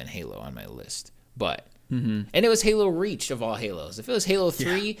higher than Halo on my list. But and it was Halo Reach of all Halos. If it was Halo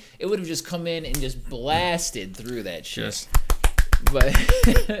 3, it would have just come in and just blasted through that shit. But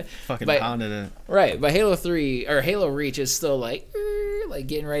fucking pounded it. Right, but Halo 3 or Halo Reach is still like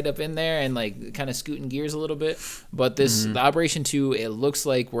getting right up in there and like kind of scooting gears a little bit. But this the Operation 2, it looks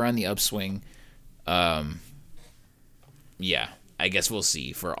like we're on the upswing. Yeah, I guess we'll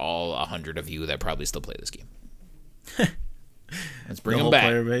see for all 100 of you that probably still play this game. Let's bring them back.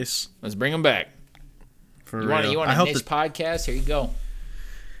 Player base. Let's bring them back. For you real. want a niche podcast? Here you go.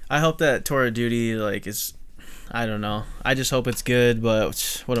 I hope that Tour of Duty like is. I don't know. I just hope it's good,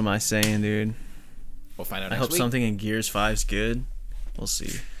 but what am I saying, dude? We'll find out I next hope week. something in Gears 5's good. We'll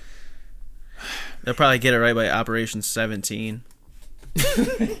see. They'll probably get it right by Operation 17.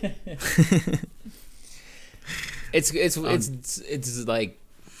 It's like,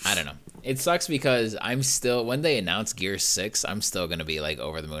 I don't know. It sucks because I'm still, when they announce Gears 6, I'm still going to be like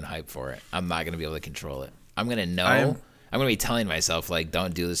over the moon hype for it. I'm not going to be able to control it. I'm going to know. I'm going to be telling myself like,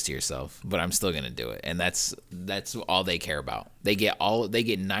 don't do this to yourself, but I'm still going to do it. And that's all they care about. They get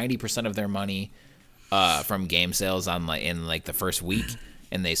 90% of their money from game sales in the first week,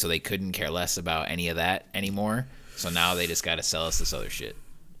 and they couldn't care less about any of that anymore. So now they just got to sell us this other shit.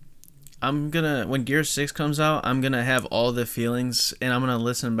 When Gears 6 comes out, I'm gonna have all the feelings, and I'm gonna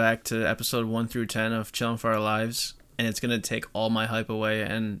listen back to episode 1 through 10 of Chillin' for Our Lives, and it's gonna take all my hype away,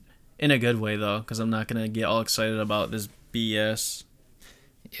 and in a good way though, because I'm not gonna get all excited about this BS.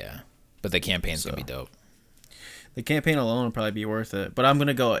 Yeah, but the campaign's gonna be dope. The campaign alone will probably be worth it, but I'm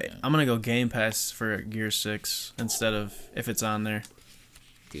gonna go Game Pass for Gears 6 instead of if it's on there.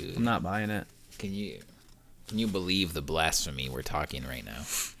 Dude, I'm not buying it. Can you believe the blasphemy we're talking right now?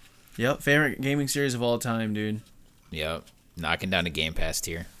 Yep, favorite gaming series of all time, dude. Yep, knocking down the Game Pass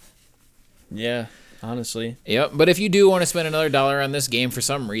tier. Yeah, honestly. Yep, but if you do want to spend another $1 on this game for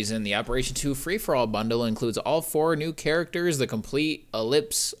some reason, the Operation 2 Free-For-All bundle includes all 4 new characters, the complete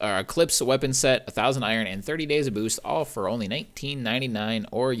Eclipse weapon set, 1,000 iron, and 30 days of boost, all for only $19.99,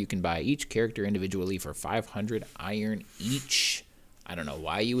 or you can buy each character individually for 500 iron each. I don't know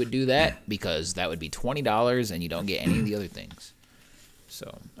why you would do that, because that would be $20 and you don't get any of the other things.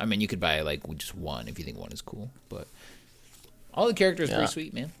 So, I mean, you could buy like just one if you think one is cool, but all the characters are pretty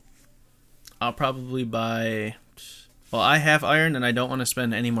sweet, man. I'll probably buy. Well, I have iron and I don't want to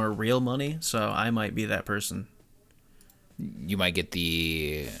spend any more real money, so I might be that person. You might get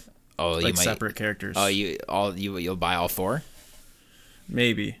the separate characters. Oh, you'll buy all 4?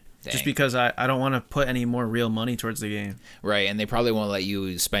 Maybe. Dang. Just because I don't want to put any more real money towards the game. Right, and they probably won't let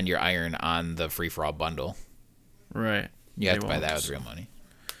you spend your iron on the free-for-all bundle. Right. You have to buy that with real money.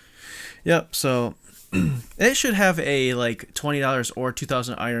 Yep, so it should have a like $20 or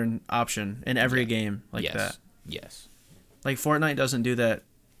 2,000 iron option in every game like that. Yes. Like Fortnite doesn't do that.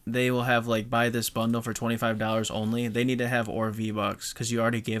 They will have like buy this bundle for $25 only. They need to have or V-Bucks because you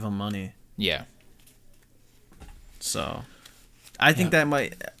already gave them money. Yeah. So I think that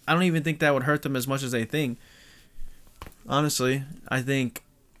might. I don't even think that would hurt them as much as they think. Honestly, I think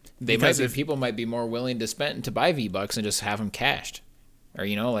people might be more willing to buy V-Bucks and just have them cashed, or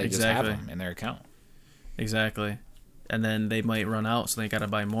just have them in their account. Exactly, and then they might run out, so they gotta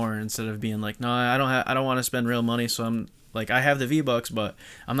buy more instead of being like, no, I don't want to spend real money, so I'm like, I have the V-Bucks, but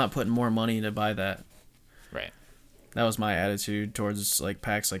I'm not putting more money to buy that. Right. That was my attitude towards like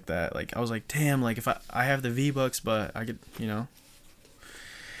packs like that. Like I was like, damn, like if I have the V-Bucks, but I could,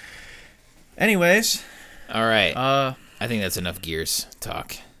 Anyways. All right. I think that's enough Gears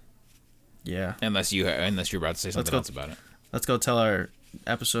talk. Yeah. Unless you're about to say something else about it. Let's go tell our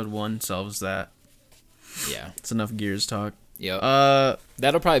episode 1 selves that. Yeah. It's enough Gears talk. Yep.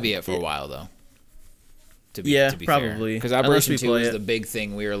 That'll probably be it for a while though. To be probably. Because Operation 2 is the big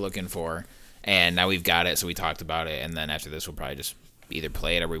thing we were looking for, and now we've got it, so we talked about it, and then after this we'll probably just either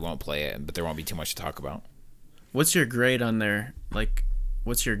play it or we won't play it, but there won't be too much to talk about. What's your grade on there? Like,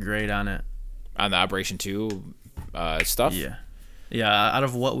 what's your grade on it? On the Operation 2 stuff? Yeah. Yeah, out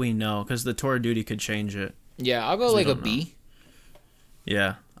of what we know, because the Tour of Duty could change it. Yeah, I'll go like a B.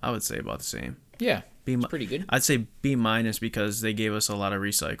 Yeah, I would say about the same. Yeah, it's pretty good. I'd say B- because they gave us a lot of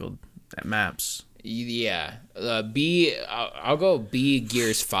recycled maps. Yeah, B. I'll go B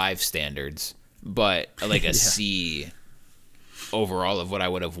Gears 5 standards, but like a C overall of what I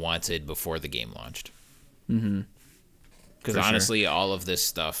would have wanted before the game launched. Mm-hmm. Because honestly, all of this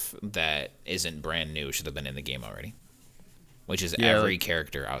stuff that isn't brand new should have been in the game already. Which is every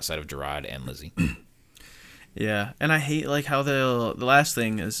character outside of Gerard and Lizzie. Yeah, and I hate like how the last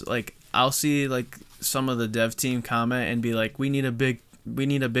thing is like I'll see like some of the dev team comment and be like, we need a big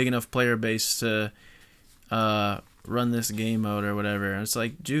enough player base to run this game mode or whatever. And it's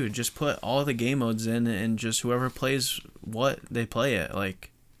like, dude, just put all the game modes in and just whoever plays what they play it.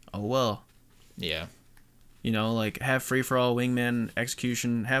 Like, oh well. Yeah. Like have free for all, wingman,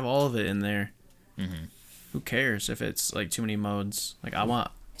 execution, have all of it in there. Mm-hmm. Who cares if it's like too many modes? Like I want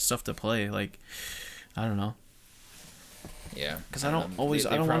stuff to play. Like I don't know. Yeah, because I don't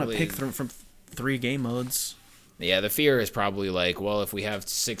want to pick from 3 game modes. Yeah, the fear is probably like, well, if we have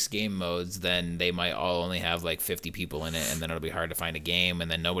 6 game modes, then they might all only have like 50 people in it, and then it'll be hard to find a game,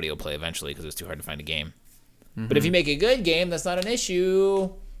 and then nobody will play eventually because it's too hard to find a game. Mm-hmm. But if you make a good game, that's not an issue.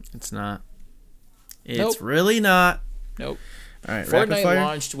 It's not. It's really not. Nope. All right, Fortnite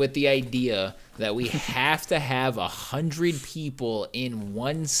launched with the idea that we have to have 100 people in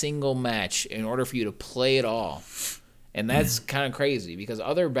one single match in order for you to play it all. And that's kind of crazy because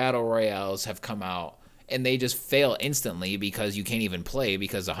other battle royales have come out and they just fail instantly because you can't even play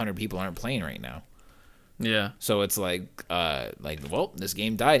because 100 people aren't playing right now. Yeah. So it's like, well, this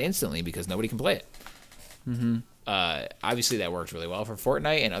game died instantly because nobody can play it. Mm-hmm. Obviously, that worked really well for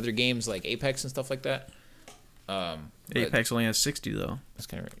Fortnite and other games like Apex and stuff like that. Apex only has 60 though. That's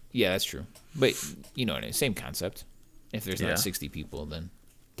kind of right. Yeah, that's true. But you know what I mean? Same concept. If there's not 60 people, then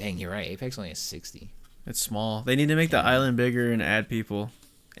dang, you're right. Apex only has 60. It's small. They need to make the island bigger and add people,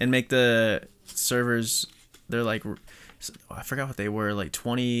 and make the servers. They're like, I forgot what they were. Like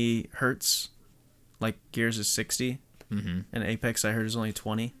 20 hertz. Like Gears is 60, and Apex I heard is only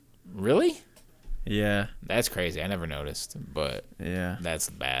 20. Really? Yeah. That's crazy. I never noticed, but yeah, that's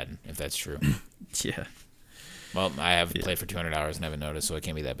bad if that's true. Yeah. Well, I have played for 200 hours and haven't noticed, so it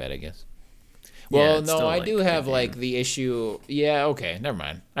can't be that bad, I guess. Well, no, I do have like the issue. Yeah, okay, never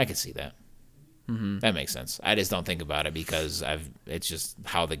mind. I can see that. Mm-hmm. That makes sense. I just don't think about it because it's just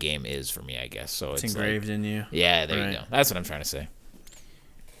how the game is for me, I guess. So it's engraved in you. Yeah, there you go. That's what I'm trying to say.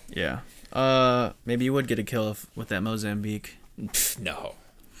 Yeah. Maybe you would get a kill with that Mozambique. No.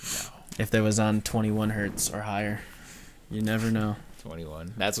 If there was on 21 hertz or higher. You never know.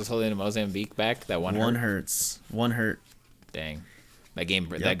 21. That's what's holding the Mozambique back? That one hertz. 1 hurt. Dang.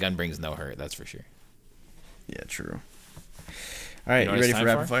 That gun brings no hurt, that's for sure. Yeah, true. All right, you ready for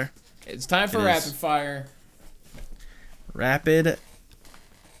rapid fire? It's time for rapid fire. Rapid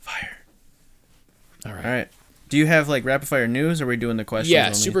fire. All right. Do you have like rapid fire news, or are we doing the questions? Yeah,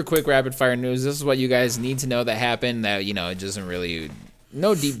 only? super quick rapid fire news. This is what you guys need to know that happened. That it doesn't really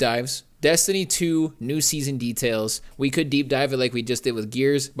no deep dives. Destiny 2 new season details. We could deep dive it like we just did with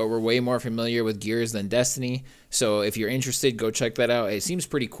Gears, but we're way more familiar with Gears than Destiny. So if you're interested, go check that out. It seems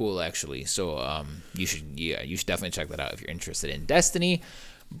pretty cool actually. So you should definitely check that out if you're interested in Destiny.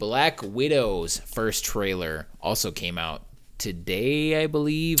 Black Widow's first trailer also came out today, I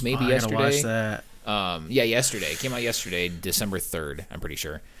believe, maybe yesterday. I gotta watch that. Yesterday. It came out yesterday, December 3rd, I'm pretty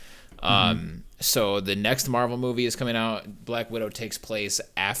sure. So the next Marvel movie is coming out. Black Widow takes place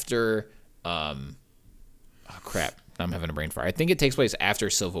after I'm having a brain fire. I think it takes place after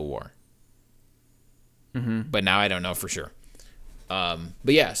Civil War. But now I don't know for sure. But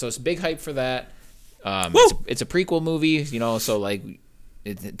yeah, so it's big hype for that. It's a prequel movie, so like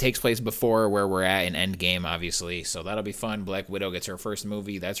it takes place before where we're at in Endgame, obviously. So that'll be fun. Black Widow gets her first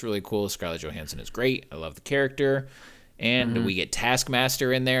movie. That's really cool. Scarlett Johansson is great. I love the character. And we get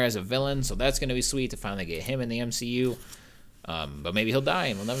Taskmaster in there as a villain, so that's going to be sweet to finally get him in the MCU. But maybe he'll die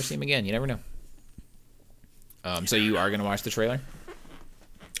and we'll never see him again. You never know. So you are going to watch the trailer?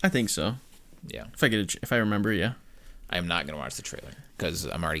 I think so. Yeah. If I remember, yeah. I am not going to watch the trailer because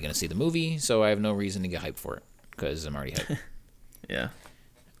I'm already going to see the movie, so I have no reason to get hyped for it because I'm already hyped. Yeah.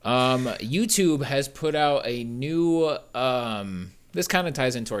 YouTube has put out a new... this kind of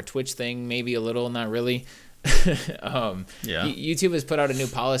ties into our Twitch thing, maybe a little, not really. YouTube has put out a new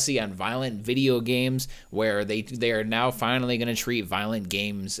policy on violent video games where they are now finally going to treat violent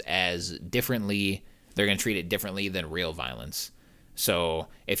games as differently. They're going to treat it differently than real violence. So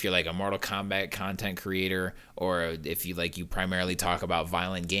if you're like a Mortal Kombat content creator, or if you primarily talk about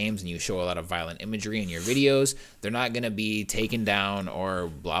violent games and you show a lot of violent imagery in your videos, they're not going to be taken down or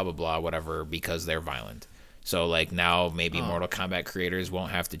blah blah blah whatever because they're violent. So, now, maybe Mortal Kombat creators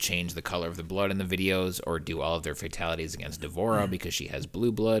won't have to change the color of the blood in the videos or do all of their fatalities against D'Vorah because she has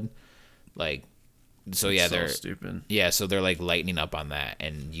blue blood. They're stupid. Yeah, so they're, lightening up on that,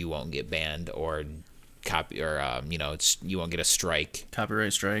 and you won't get banned or you won't get a strike.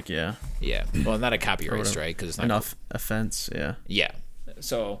 Copyright strike, yeah. Yeah. Well, not a copyright strike because it's not... Enough offense, yeah. Yeah.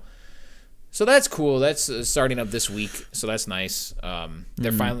 So that's cool. That's starting up this week, so that's nice.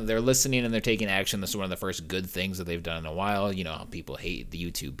 They're listening and they're taking action. This is one of the first good things that they've done in a while. You know how people hate the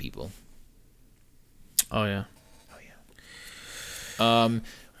YouTube people. Oh yeah.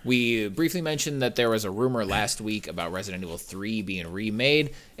 We briefly mentioned that there was a rumor last week about Resident Evil 3 being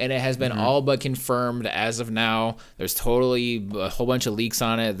remade, and it has been all but confirmed as of now. There's totally a whole bunch of leaks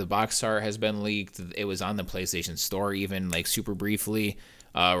on it. The box art has been leaked. It was on the PlayStation Store even, super briefly.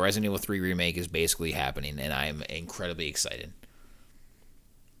 Resident Evil 3 Remake is basically happening, and I'm incredibly excited.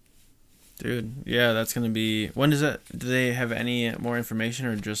 Dude, yeah, that's going to be... When is it? Do they have any more information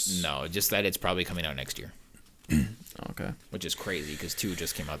or just... No, just that it's probably coming out next year. Okay. Which is crazy, because 2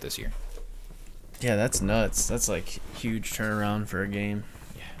 just came out this year. Yeah, that's nuts. That's, huge turnaround for a game.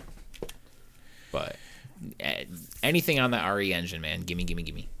 Yeah. But anything on that RE engine, man, gimme.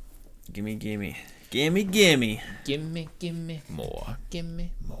 Gimme. Gimme more.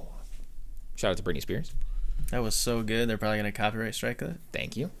 Gimme more. Shout out to Britney Spears. That was so good. They're probably going to copyright strike that.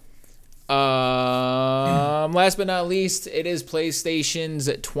 Thank you. Last but not least, it is PlayStation's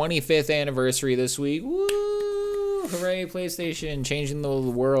 25th anniversary this week. Woo! Hooray, PlayStation, changing the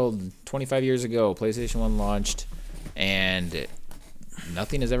world. 25 years ago, PlayStation 1 launched, and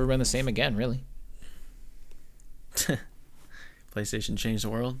nothing has ever been the same again, really. PlayStation changed the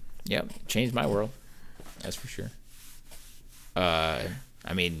world? Yep, changed my world. That's for sure. I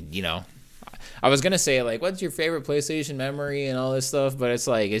was going to say, what's your favorite PlayStation memory and all this stuff, but it's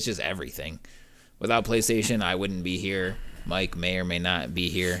just everything. Without PlayStation, I wouldn't be here. Mike may or may not be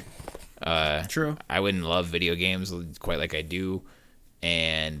here. True. I wouldn't love video games quite like I do.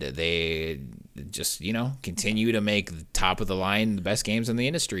 And they just, continue to make top of the line the best games in the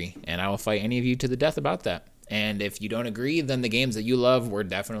industry. And I will fight any of you to the death about that. And if you don't agree, then the games that you love were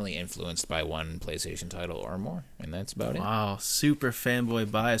definitely influenced by one PlayStation title or more. And that's about it. Wow, super fanboy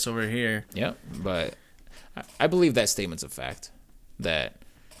bias over here. Yep, but I believe that statement's a fact. That,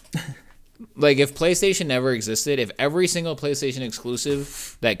 if PlayStation never existed, if every single PlayStation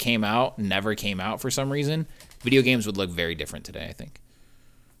exclusive that came out never came out for some reason, video games would look very different today, I think.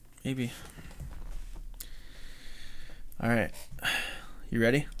 Maybe. All right. You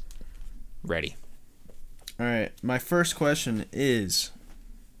ready? Ready. All right. My first question is,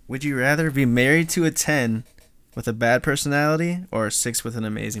 would you rather be married to a 10 with a bad personality or a 6 with an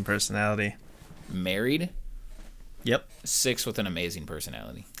amazing personality? Married? Yep. 6 with an amazing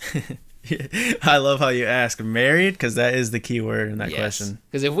personality. I love how you ask married, because that is the key word in that question.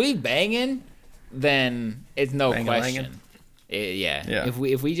 Because if we banging, then it's no Bang-a-langin'? question. Yeah. If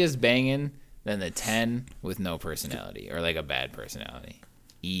we just banging, then the 10 with no personality or like a bad personality.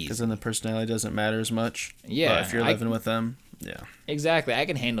 Easy. Because then the personality doesn't matter as much. Yeah. But if you're living with them, yeah. Exactly. I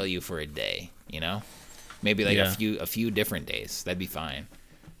can handle you for a day, you know? Maybe like Yeah. a few different days. That'd be fine.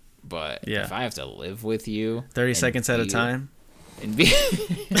 But Yeah. if I have to live with you 30 seconds at a time. And be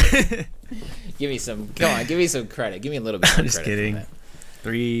give me some credit. Give me a little bit of I'm credit. just kidding.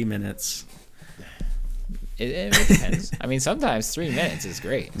 3 minutes. It depends. I mean, sometimes 3 minutes is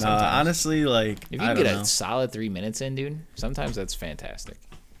great. No, honestly, like, if you can get a solid 3 minutes in, dude, sometimes that's fantastic.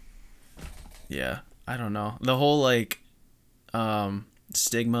 Yeah, I don't know. The whole, like,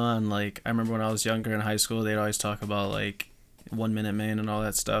 stigma on, like, I remember when I was younger in high school, they'd always talk about, like, 1 minute man and all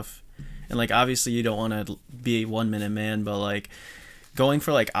that stuff. And, like, obviously you don't want to be a 1 minute man, but, like, going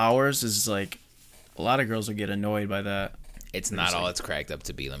for, like, hours is, like, a lot of girls would get annoyed by that. It's not all it's cracked up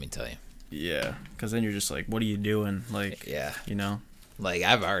to be, let me tell you. Yeah, because then you're just like, what are you doing? Like, yeah, you know? Like,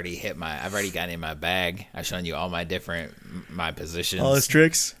 I've already gotten in my bag. I've shown you all my positions. All his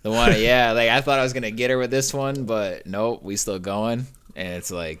tricks? The one, yeah, like, I thought I was going to get her with this one, but nope, we still going. And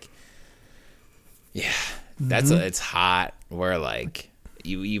it's like, yeah, it's hot. Where, like,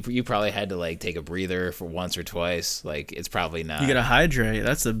 you probably had to, like, take a breather for once or twice. Like, it's probably not. You gotta hydrate.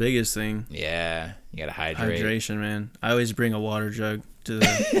 That's the biggest thing. Yeah, you gotta hydrate. Hydration, man. I always bring a water jug to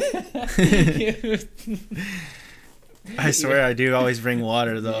the... I swear I do always bring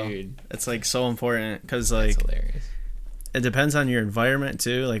water, though. Dude. It's, like, so important, because, like, it depends on your environment,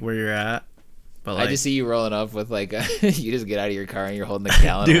 too, like, where you're at. But, like, I just see you rolling up with, like, you just get out of your car and you're holding a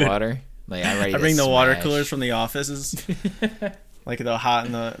gallon of water. Like, I'm ready to bring the smash. water coolers from the offices. Like the hot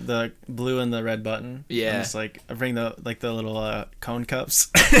and the blue and the red button. Yeah. And it's like, I bring the little cone cups.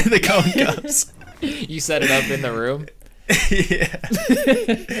 The cone cups. You set it up in the room? Yeah.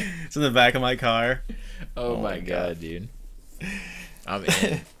 It's in the back of my car. Oh my god, dude. I'm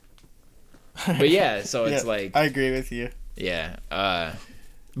in. But yeah, so it's like, I agree with you. Yeah.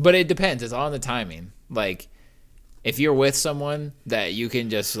 But it depends. It's on the timing. Like, if you're with someone that you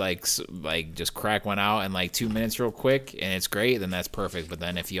can just just crack one out in like 2 minutes real quick and it's great, then that's perfect. But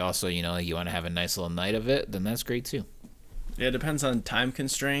then if you also, you want to have a nice little night of it, then that's great too. Yeah, it depends on time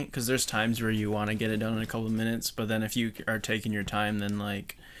constraint, because there's times where you want to get it done in a couple of minutes, but then if you are taking your time, then,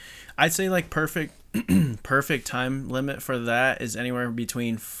 like, I'd say, like, perfect time limit for that is anywhere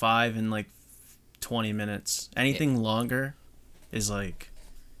between 5 and, like, 20 minutes. Anything longer is, like,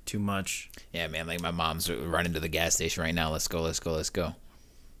 too much. Yeah, man, like, my mom's running to the gas station right now. Let's go.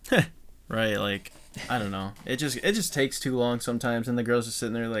 Right, like, I don't know. It just takes too long sometimes, and the girls are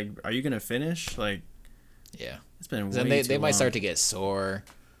sitting there like, are you gonna finish? Like, yeah, it's been way then too they long. might start to get sore,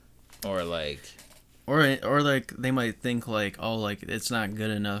 or like they might think like, oh, like, it's not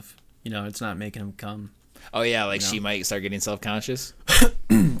good enough. It's not making them come. Oh yeah, like, she might start getting self-conscious.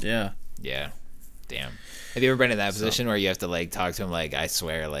 Yeah. Yeah. Damn. Have you ever been in that position where you have to, like, talk to him like, I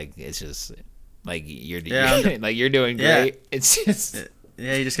swear, like, it's just like you're like, you're doing great. Yeah. It's just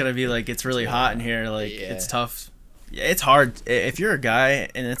you just gotta be like, it's really hot in here. Like, it's tough. Yeah, it's hard if you're a guy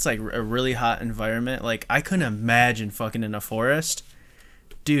and it's like a really hot environment. Like, I couldn't imagine fucking in a forest,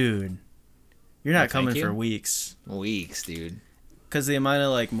 dude. You're not coming for weeks. Weeks, dude. Because the amount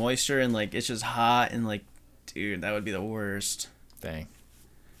of, like, moisture and, like, it's just hot and, like, dude, that would be the worst. Dang.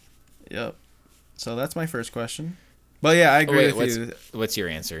 Yep. So that's my first question. But yeah, I agree with you. What's your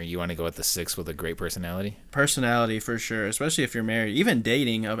answer? You want to go with the 6 with a great personality? Personality, for sure. Especially if you're married. Even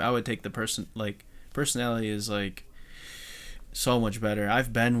dating, I would take the personality is, like, so much better.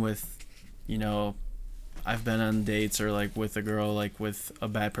 I've been on dates or, like, with a girl, like, with a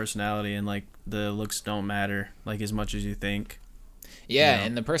bad personality, and, like, the looks don't matter, like, as much as you think. Yeah,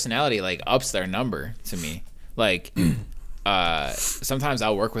 and the personality, like, ups their number to me. Like, sometimes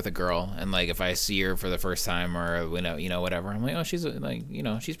I'll work with a girl, and, like, if I see her for the first time or, whatever, I'm like, oh, she's, like,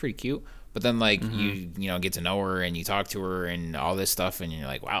 she's pretty cute. But then, like, you get to know her and you talk to her and all this stuff, and you're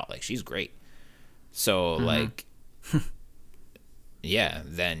like, wow, like, she's great. So, like, yeah,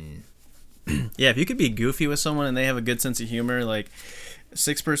 then... Yeah, if you could be goofy with someone and they have a good sense of humor, like,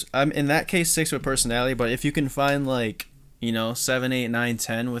 in that case, 6 with personality, but if you can find, like, 7, 8, 9,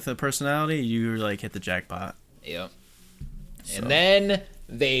 10 with a personality, you, like, hit the jackpot. Yep. So. And then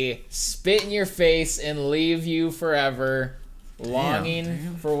they spit in your face and leave you forever,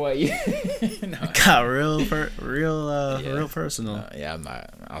 longing for what you. No. Got real personal. Yeah, I'm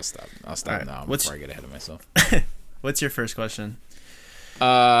not. I'll stop right. Now before I get ahead of myself. What's your first question?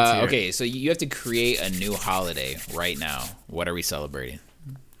 Okay, so you have to create a new holiday right now. What are we celebrating?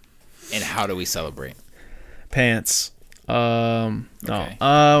 And how do we celebrate? Pants. Okay. No.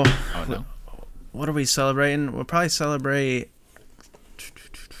 Oh no. What are we celebrating? We'll probably celebrate.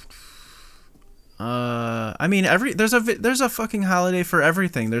 I mean, there's a fucking holiday for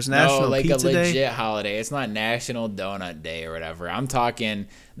everything. There's National Pizza Day. No, like a legit holiday. It's not National Donut Day or whatever. I'm talking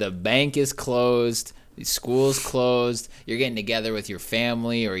the bank is closed, the school's closed. You're getting together with your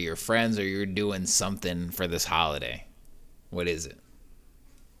family or your friends, or you're doing something for this holiday. What is it?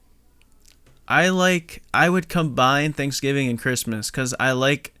 I would combine Thanksgiving and Christmas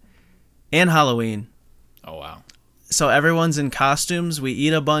and Halloween. Oh wow. So everyone's in costumes, we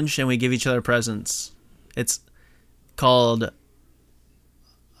eat a bunch, and we give each other presents. It's called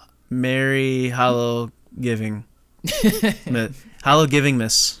Merry Hallow Giving. Hallow Giving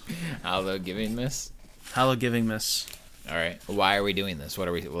Miss. Hallow Giving Miss? Hallow Giving Miss. All right. Why are we doing this? What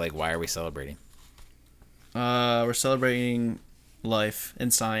are we like? Why are we celebrating? We're celebrating life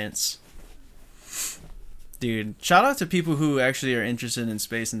and science. Dude, shout out to people who actually are interested in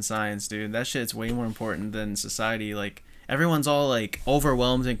space and science, dude. That shit's way more important than society. Like, everyone's all, like,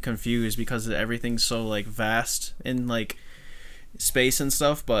 overwhelmed and confused because everything's so, like, vast in, like, space and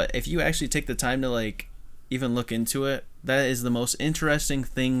stuff. But if you actually take the time to, like, even look into it, that is the most interesting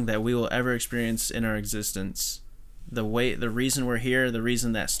thing that we will ever experience in our existence. The reason we're here, the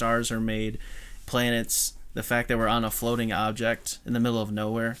reason that stars are made, planets, the fact that we're on a floating object in the middle of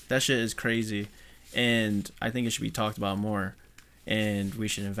nowhere. That shit is crazy. And I think it should be talked about more, and we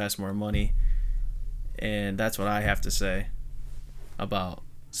should invest more money. And that's what I have to say about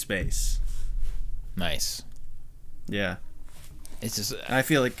space. Nice. Yeah. It's just, I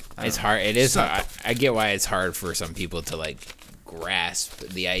feel like it's hard. It is hard. I get why it's hard for some people to like grasp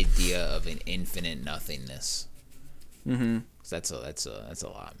the idea of an infinite nothingness. Mm-hmm. That's a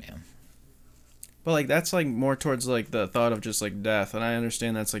lot, man. But like that's like more towards like the thought of just like death, and I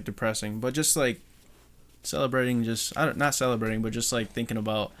understand that's like depressing, but just like celebrating, not celebrating, but just like thinking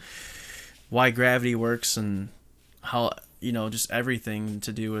about why gravity works and how, just everything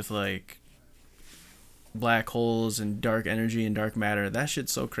to do with like black holes and dark energy and dark matter. That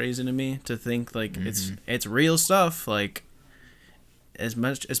shit's so crazy to me to think like it's real stuff. Like as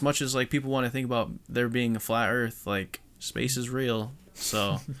much as like people want to think about there being a flat earth, like space is real.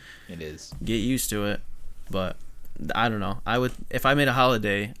 So it is. Get used to it. But I don't know. If I made a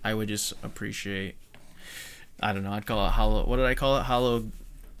holiday, I would just appreciate. I don't know. I'd call it Hollow. What did I call it? Hollow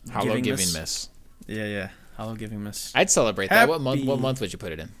Giving Miss. Yeah. Hollow Giving Miss. I'd celebrate that. What month would you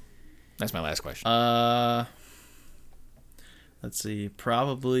put it in? That's my last question. Let's see.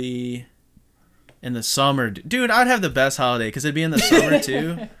 Probably in the summer, dude. I'd have the best holiday because it'd be in the summer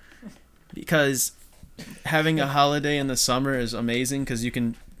too. Because having a holiday in the summer is amazing because you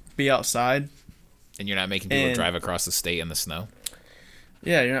can be outside. And you're not making people drive across the state in the snow?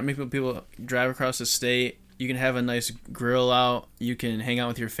 Yeah, you're not making people drive across the state. You can have a nice grill out. You can hang out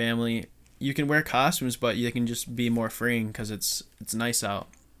with your family. You can wear costumes, but you can just be more freeing because it's nice out.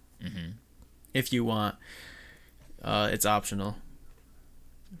 Mm-hmm. If you want. It's optional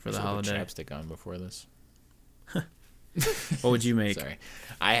for the holiday. Put chapstick on before this. What would you make? Sorry.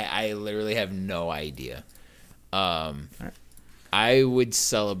 I literally have no idea. Right. I would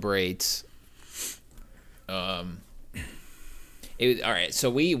celebrate... all right,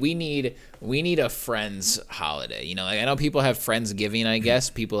 so we need a Friends holiday. Like I know people have Friendsgiving. I guess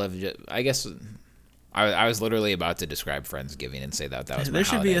people have. I was literally about to describe Friendsgiving and say that was. There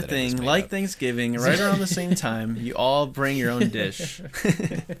should be a thing like Thanksgiving, right around the same time. You all bring your own dish.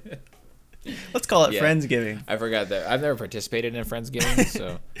 Let's call it Friendsgiving. I forgot that. I've never participated in Friendsgiving,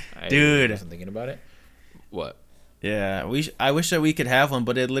 so dude, I wasn't thinking about it. What? Yeah, I wish that we could have one,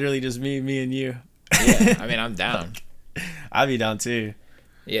 but it literally just me and you. Yeah, I mean I'm down. I'd be down too.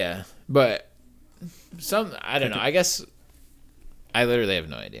 Yeah, but I don't know. I guess I literally have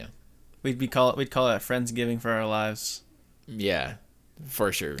no idea. We'd call it Friendsgiving for our lives. Yeah,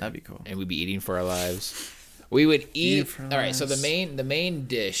 for sure. That'd be cool. And we'd be eating for our lives. We would eat. All right, so the main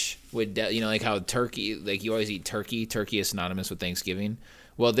dish would like how turkey, like you always eat turkey. Turkey is synonymous with Thanksgiving.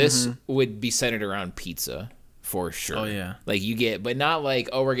 Well, this would be centered around pizza. For sure. Oh, yeah. Like, you get... But not like,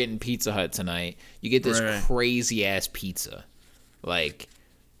 oh, we're getting Pizza Hut tonight. You get this crazy-ass pizza. Like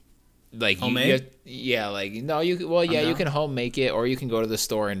homemade? You can home make it, or you can go to the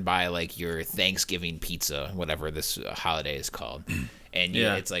store and buy, like, your Thanksgiving pizza, whatever this holiday is called. and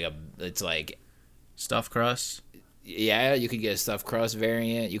it's like stuffed crust. Yeah, you could get a stuffed crust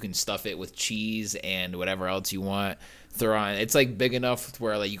variant. You can stuff it with cheese and whatever else you want. Throw on. It's like big enough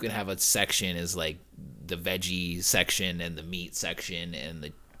where like you can have a section is like the veggie section and the meat section and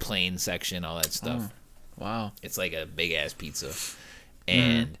the plain section, all that stuff. Oh, wow. It's like a big ass pizza.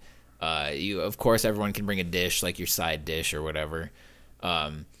 And you, of course, everyone can bring a dish, like your side dish or whatever.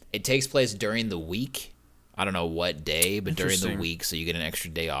 It takes place during the week. I don't know what day, but during the week, so you get an extra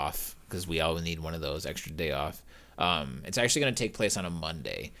day off because we all need one of those extra day off. It's actually going to take place on a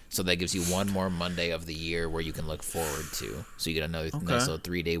Monday, so that gives you one more Monday of the year where you can look forward to. So you get another nice little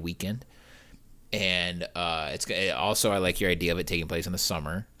 3-day weekend. And it's also, I like your idea of it taking place in the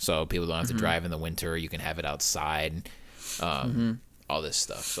summer, so people don't have to drive in the winter. You can have it outside, all this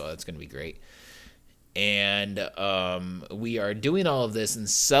stuff. So that's going to be great. And we are doing all of this and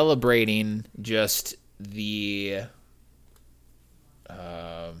celebrating just the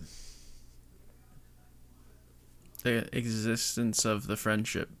existence of the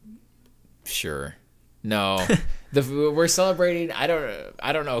friendship. Sure. No. We're celebrating. I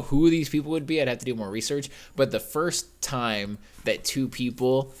don't know who these people would be. I'd have to do more research. But the first time that two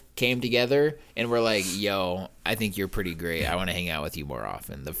people came together and were like, "Yo, I think you're pretty great. I want to hang out with you more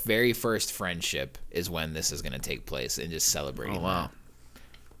often." The very first friendship is when this is going to take place, and just celebrating. Oh wow. That.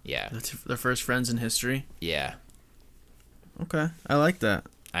 Yeah. That's their first friends in history. Yeah. Okay, I like that.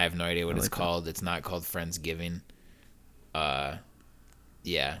 I have no idea what it's called. It's not called Friendsgiving.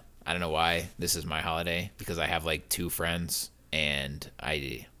 Yeah. I don't know why this is my holiday, because I have like 2 friends and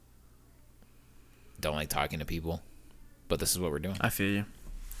I don't like talking to people, but this is what we're doing. I feel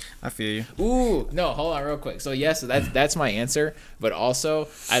you. Ooh, no, hold on real quick. So yes, that's my answer, but also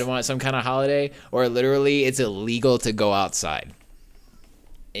I want some kind of holiday where literally it's illegal to go outside.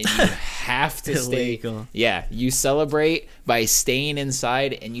 And you have to stay. Yeah, you celebrate by staying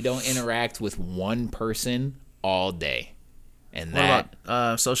inside and you don't interact with one person all day. And what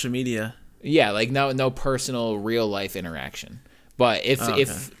about social media? Yeah, like no personal real life interaction. But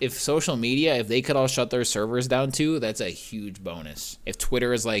if social media, if they could all shut their servers down too, that's a huge bonus. If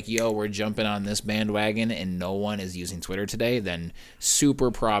Twitter is like, yo, we're jumping on this bandwagon and no one is using Twitter today, then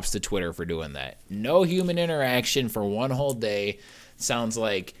super props to Twitter for doing that. No human interaction for one whole day. Sounds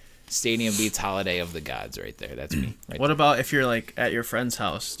like Stadium Beats Holiday of the Gods right there. That's me. What about if you're like at your friend's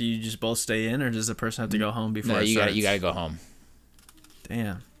house? Do you just both stay in, or does the person have to go home before? No, you gotta go home.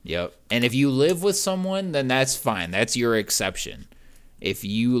 Damn. Yep. And if you live with someone, then that's fine. That's your exception. If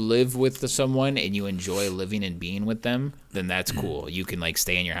you live with someone and you enjoy living and being with them, then that's cool. You can like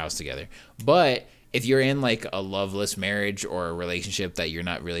stay in your house together. But if you're in like a loveless marriage or a relationship that you're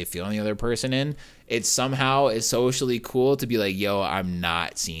not really feeling the other person in, it somehow is socially cool to be like, yo, I'm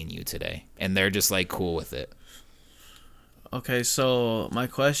not seeing you today. And they're just like cool with it. Okay, so my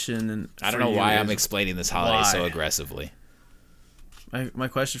question, I don't know why I'm explaining this holiday so aggressively. My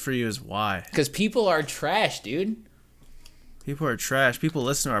question for you is why? Because people are trash, dude. People are trash. People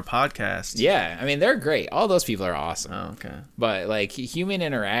listen to our podcast. Yeah, I mean, they're great. All those people are awesome. Oh, okay. But, like, human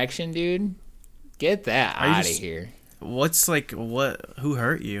interaction, dude, get that out of here. Who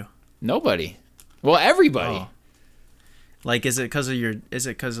hurt you? Nobody. Well, everybody. Oh. Like, is it because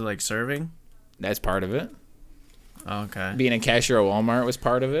of, like, serving? That's part of it. Oh, okay. Being a cashier at Walmart was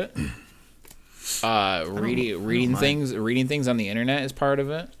part of it. Reading things on the internet is part of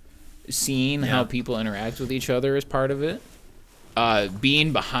it. Seeing how people interact with each other is part of it.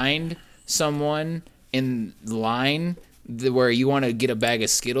 Being behind someone in line where you want to get a bag of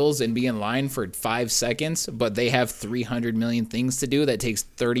Skittles and be in line for 5 seconds, but they have 300 million things to do that takes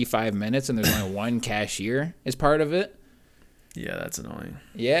 35 minutes and there's only one cashier is part of it. Yeah, that's annoying.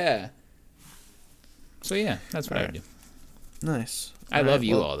 Yeah. So yeah, that's what I would do. Nice. I love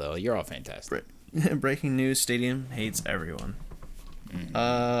you all though. You're all fantastic. Breaking news: Stadium hates everyone.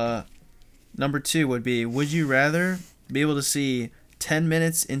 Number 2 would be: would you rather be able to see 10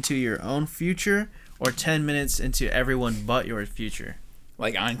 minutes into your own future or 10 minutes into everyone but your future?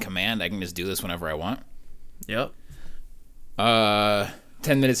 Like on command, I can just do this whenever I want? Yep. 10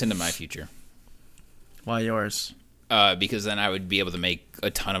 minutes into my future. Why yours? Because then I would be able to make a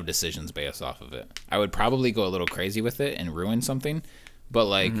ton of decisions based off of it. I would probably go a little crazy with it and ruin something, but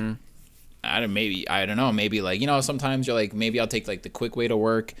like, I don't know, maybe like, you know, sometimes you're like, maybe I'll take like the quick way to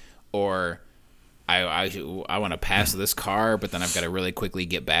work, or I want to pass this car, but then I've got to really quickly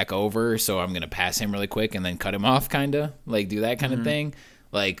get back over, so I'm gonna pass him really quick and then cut him off, kind of like do that kind of thing.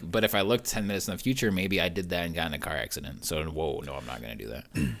 Like, but if I looked 10 minutes in the future, maybe I did that and got in a car accident. So whoa, no, I'm not gonna do that.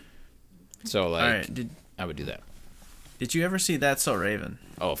 So like, I would do that. Did you ever see That's So Raven?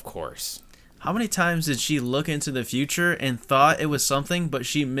 Oh, of course. How many times did she look into the future and thought it was something, but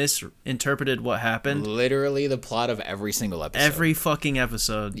she misinterpreted what happened? Literally the plot of every single episode. Every fucking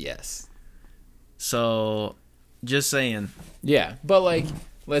episode. Yes. So, just saying. Yeah, but like,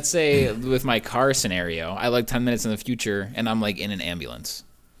 let's say with my car scenario, I like 10 minutes in the future, and I'm like in an ambulance.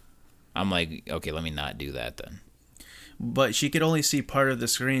 I'm like, okay, let me not do that then. But she could only see part of the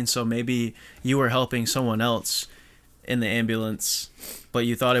screen, so maybe you were helping someone else in the ambulance, but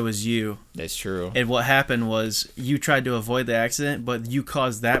you thought it was you. That's true. And what happened was you tried to avoid the accident, but you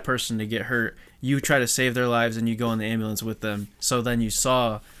caused that person to get hurt. You try to save their lives, and you go in the ambulance with them. So then you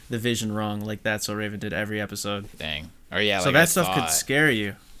saw the vision wrong, like That's So Raven did every episode. Dang. Or yeah, like so that stuff could scare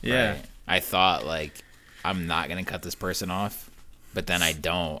you. Yeah. Right? I thought like I'm not gonna cut this person off, but then I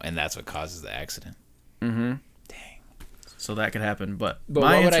don't, and that's what causes the accident. Mm-hmm. Dang. So that could happen, but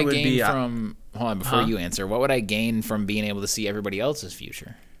my what answer would be from? Hold on, before you answer, what would I gain from being able to see everybody else's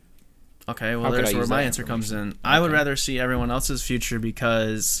future? Okay, well, there's where my answer comes in. Okay. I would rather see everyone else's future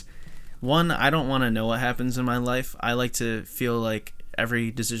because, one, I don't want to know what happens in my life. I like to feel like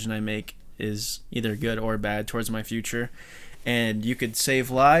every decision I make is either good or bad towards my future. And you could save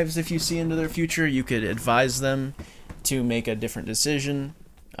lives if you see into their future. You could advise them to make a different decision.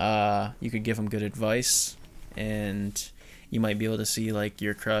 You could give them good advice. And you might be able to see, like,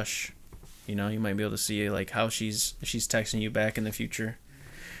 your crush. You know, you might be able to see, like, how she's texting you back in the future.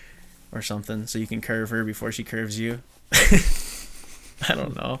 Or something, so you can curve her before she curves you. I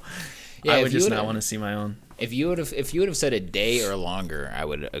don't know. Yeah, I would just not want to see my own. If you would have said a day or longer, I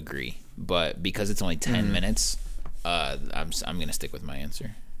would agree. But because it's only 10 minutes, I'm gonna stick with my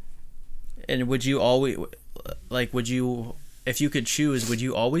answer. And would you always if you could choose, would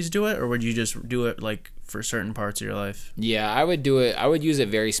you always do it, or would you just do it like for certain parts of your life? Yeah, I would do it. I would use it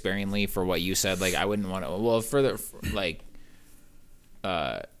very sparingly for what you said. Like I wouldn't want to. Well,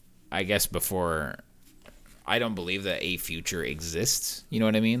 I guess before, I don't believe that a future exists. You know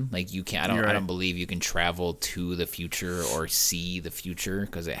what I mean? Like you can't. I don't believe you can travel to the future or see the future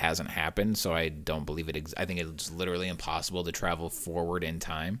because it hasn't happened. So I don't believe it. I think it's literally impossible to travel forward in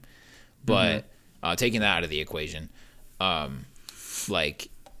time. But taking that out of the equation, like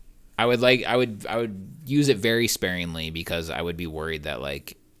I would use it very sparingly because I would be worried that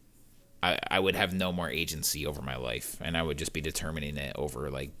like. I would have no more agency over my life, and I would just be determining it over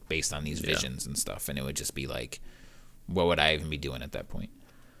like based on these visions and stuff, and it would just be like, what would I even be doing at that point?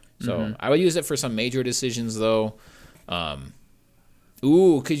 So I would use it for some major decisions, though. Could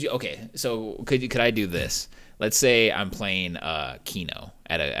I do this? Let's say I'm playing Keno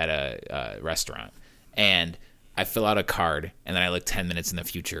at a restaurant, and I fill out a card, and then I look 10 minutes in the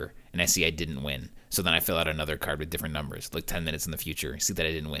future, and I see I didn't win. So then I fill out another card with different numbers, look 10 minutes in the future, see that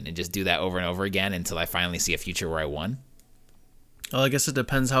I didn't win, and just do that over and over again until I finally see a future where I won. Well, I guess it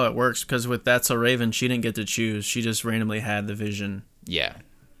depends how it works, because with That's So Raven, she didn't get to choose. She just randomly had the vision. Yeah.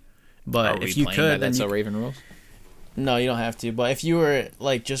 But if you could, That's So Raven rules? No, you don't have to. But if you were,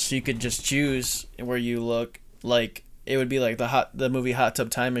 like, you could just choose where you look, like, it would be like the movie Hot Tub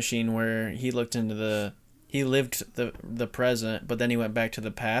Time Machine, where he looked into he lived the present, but then he went back to the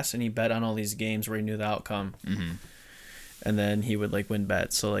past and he bet on all these games where he knew the outcome. Mm-hmm. And then he would like win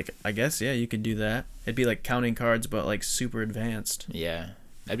bets. So like I guess you could do that. It'd be like counting cards, but like super advanced. Yeah,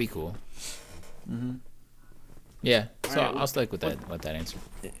 that'd be cool. Mm-hmm. Yeah, so I'll stick with that answer.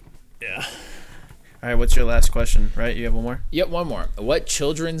 Yeah. All right, what's your last question? Right, you have one more. Yep, one more. What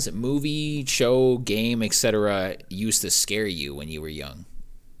children's movie, show, game, etc. used to scare you when you were young?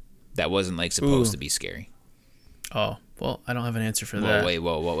 That wasn't like supposed to be scary. Oh, well, I don't have an answer for that.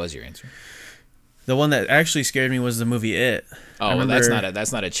 What was your answer? The one that actually scared me was the movie It. Oh, well, that's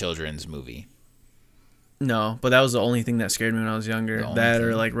not a children's movie. No, but that was the only thing that scared me when I was younger. That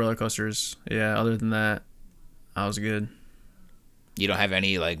or like roller coasters. Yeah, other than that, I was good. You don't have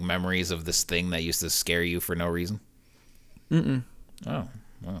any like memories of this thing that used to scare you for no reason? Mm-mm. Oh,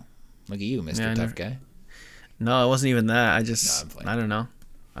 well, look at you, Mr. Tough Guy. No, it wasn't even that. I don't know.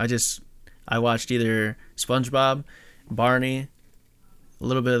 I watched either SpongeBob, Barney, a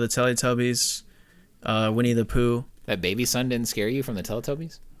little bit of the Teletubbies, Winnie the Pooh. That baby son didn't scare you from the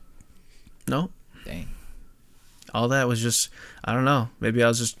Teletubbies? No. Dang. All that was just, I don't know. Maybe I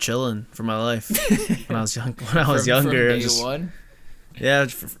was just chilling for my life when I was young. When I was younger, from day one. Yeah,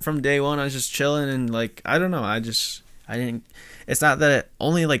 from day one, I was just chilling and like I don't know. I didn't. It's not that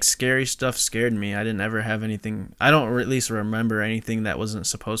only like scary stuff scared me. I didn't ever have anything. I don't at least remember anything that wasn't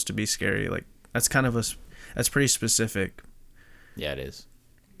supposed to be scary. Like that's that's pretty specific. Yeah, it is.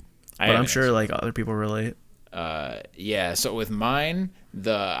 But I'm sure like other people relate. Yeah. So with mine,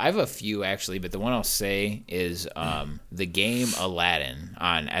 I have a few actually, but the one I'll say is the game Aladdin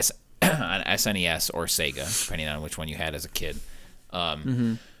on on SNES or Sega, depending on which one you had as a kid.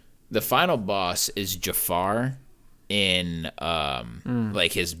 The final boss is Jafar in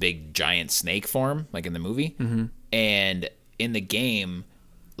like his big giant snake form, like in the movie. And in the game,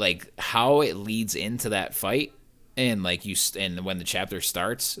 like how it leads into that fight, and like and when the chapter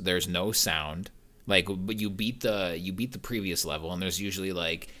starts, there's no sound. Like, but you beat the previous level, and there's usually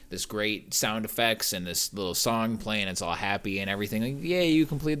like this great sound effects and this little song playing. It's all happy and everything. Like, yeah, you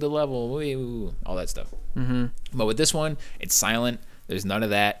completed the level, woo, all that stuff. But with this one, it's silent. There's none of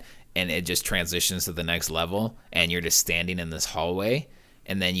that, and it just transitions to the next level, and you're just standing in this hallway.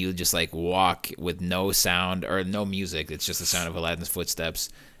 And then you just like walk with no sound or no music. It's just the sound of Aladdin's footsteps.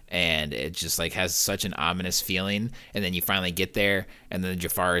 And it just like has such an ominous feeling. And then you finally get there, and then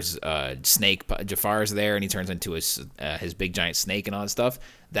Jafar's Jafar's there, and he turns into his big giant snake and all that stuff.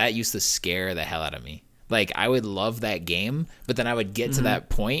 That used to scare the hell out of me. Like, I would love that game, but then I would get to that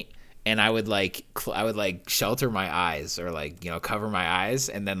point, and I would like shelter my eyes, or like, you know, cover my eyes,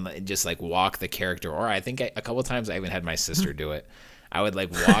 and then just like walk the character. Or I think a couple times I even had my sister do it. I would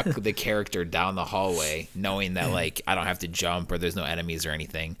like walk the character down the hallway, knowing that like I don't have to jump or there's no enemies or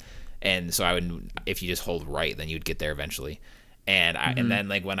anything. And so I would, if you just hold right, then you'd get there eventually. And and then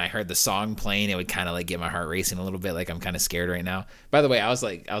like when I heard the song playing, it would kind of like get my heart racing a little bit. Like, I'm kind of scared right now. By the way, I was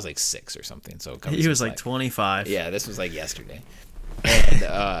like 6 or something. So he was like 25. Yeah, this was like yesterday.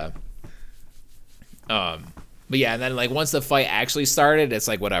 And but yeah, and then like once the fight actually started, it's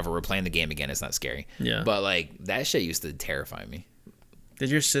like whatever. We're playing the game again. It's not scary. Yeah. But like that shit used to terrify me. Did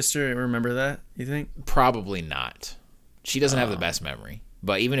your sister remember that, you think? Probably not. She doesn't have the best memory.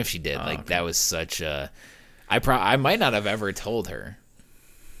 But even if she did, that was such a... I might not have ever told her,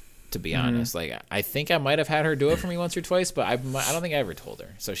 to be honest. Like, I think I might have had her do it for me once or twice, but I don't think I ever told her.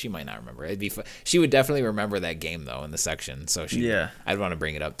 So she might not remember. It'd be she would definitely remember that game, though, in the section. So I'd want to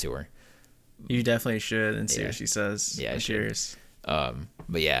bring it up to her. You definitely should, and see what she says. Yeah, I'm curious.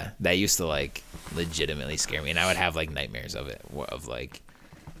 But yeah, that used to, like, legitimately scare me. And I would have, like, nightmares of it, of, like...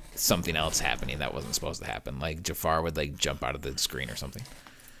 something else happening that wasn't supposed to happen. Like Jafar would like jump out of the screen or something.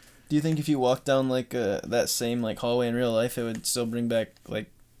 Do you think if you walked down like that same like hallway in real life, it would still bring back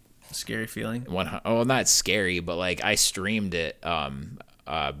like a scary feeling? Not scary, but like I streamed it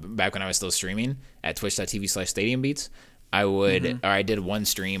back when I was still streaming at twitch.tv/stadiumbeats. I would or I did one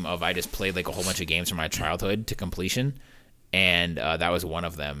stream of I just played like a whole bunch of games from my childhood to completion, and that was one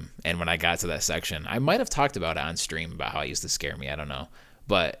of them. And when I got to that section, I might have talked about it on stream about how it used to scare me. I don't know.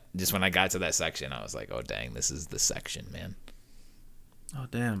 But just when I got to that section, I was like, oh, dang, this is the section, man. Oh,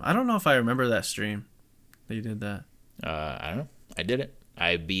 damn. I don't know if I remember that stream that you did that. I don't know. I did it.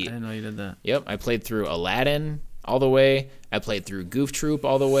 I didn't know you did that. Yep. I played through Aladdin all the way. I played through Goof Troop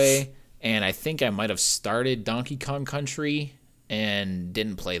all the way. And I think I might have started Donkey Kong Country and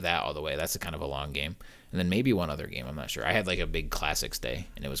didn't play that all the way. That's a kind of a long game. And then maybe one other game. I'm not sure. I had like a big classics day,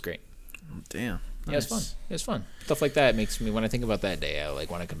 and it was great. Oh, damn. Yeah, nice. it was fun. It was fun. Stuff like that makes me, when I think about that day, I like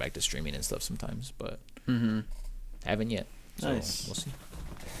want to come back to streaming and stuff sometimes, but haven't yet. So nice. We'll see.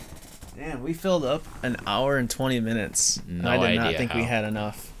 Damn, we filled up an hour and 20 minutes. I did not think we had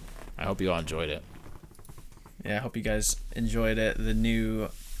enough. I hope you all enjoyed it. Yeah, I hope you guys enjoyed it. The new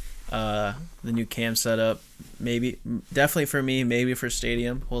cam setup, definitely for me, maybe for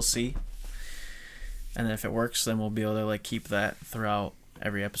Stadium. We'll see. And then if it works, then we'll be able to like keep that throughout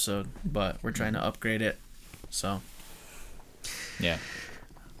every episode, but we're trying to upgrade it, so yeah.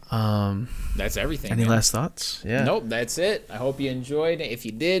 That's everything. Any last thoughts? Yeah. Nope, that's it. I hope you enjoyed. If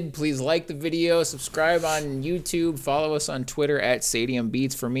you did, please like the video, subscribe on YouTube, follow us on Twitter at Stadium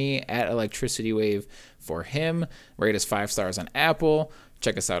Beats for me, at Electricity Wave for him. Rate us 5 stars on Apple.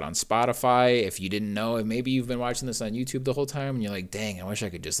 Check us out on Spotify. If you didn't know, maybe you've been watching this on YouTube the whole time and you're like, dang, I wish I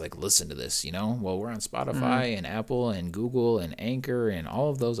could just like listen to this, you know? Well, we're on Spotify and Apple and Google and Anchor and all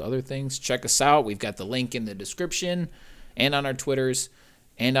of those other things. Check us out. We've got the link in the description and on our Twitters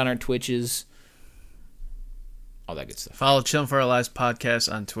and on our Twitches. All that good stuff. Follow Chillin' for Our Lives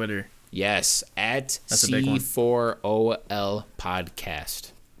podcast on Twitter. Yes, at C4OL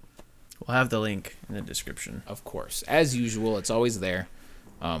podcast. We'll have the link in the description. Of course. As usual, it's always there.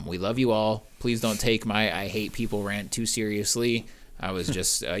 We love you all. Please don't take my I hate people rant too seriously. I was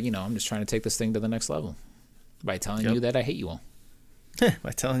just, I'm just trying to take this thing to the next level by telling you that I hate you all.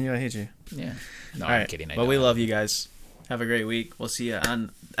 By telling you I hate you. Yeah. No, all I'm right. kidding. But we love you guys. Have a great week. We'll see you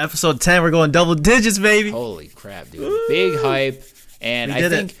on episode 10. We're going double digits, baby. Holy crap, dude. Woo! Big hype. And I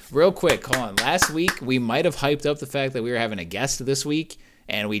think, real quick, hold on. Last week, we might have hyped up the fact that we were having a guest this week,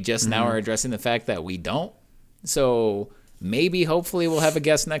 and we just now are addressing the fact that we don't. So maybe, hopefully, we'll have a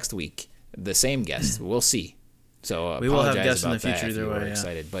guest next week. The same guest. We'll see. So we will have guests in the future either way.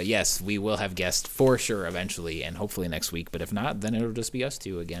 Excited, but yes, we will have guests for sure eventually, and hopefully next week. But if not, then it'll just be us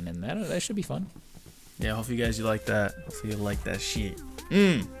two again, and that should be fun. Yeah, hopefully you guys like that. Hopefully you like that shit.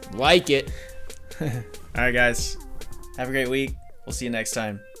 Like it. All right, guys. Have a great week. We'll see you next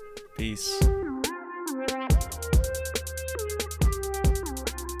time. Peace.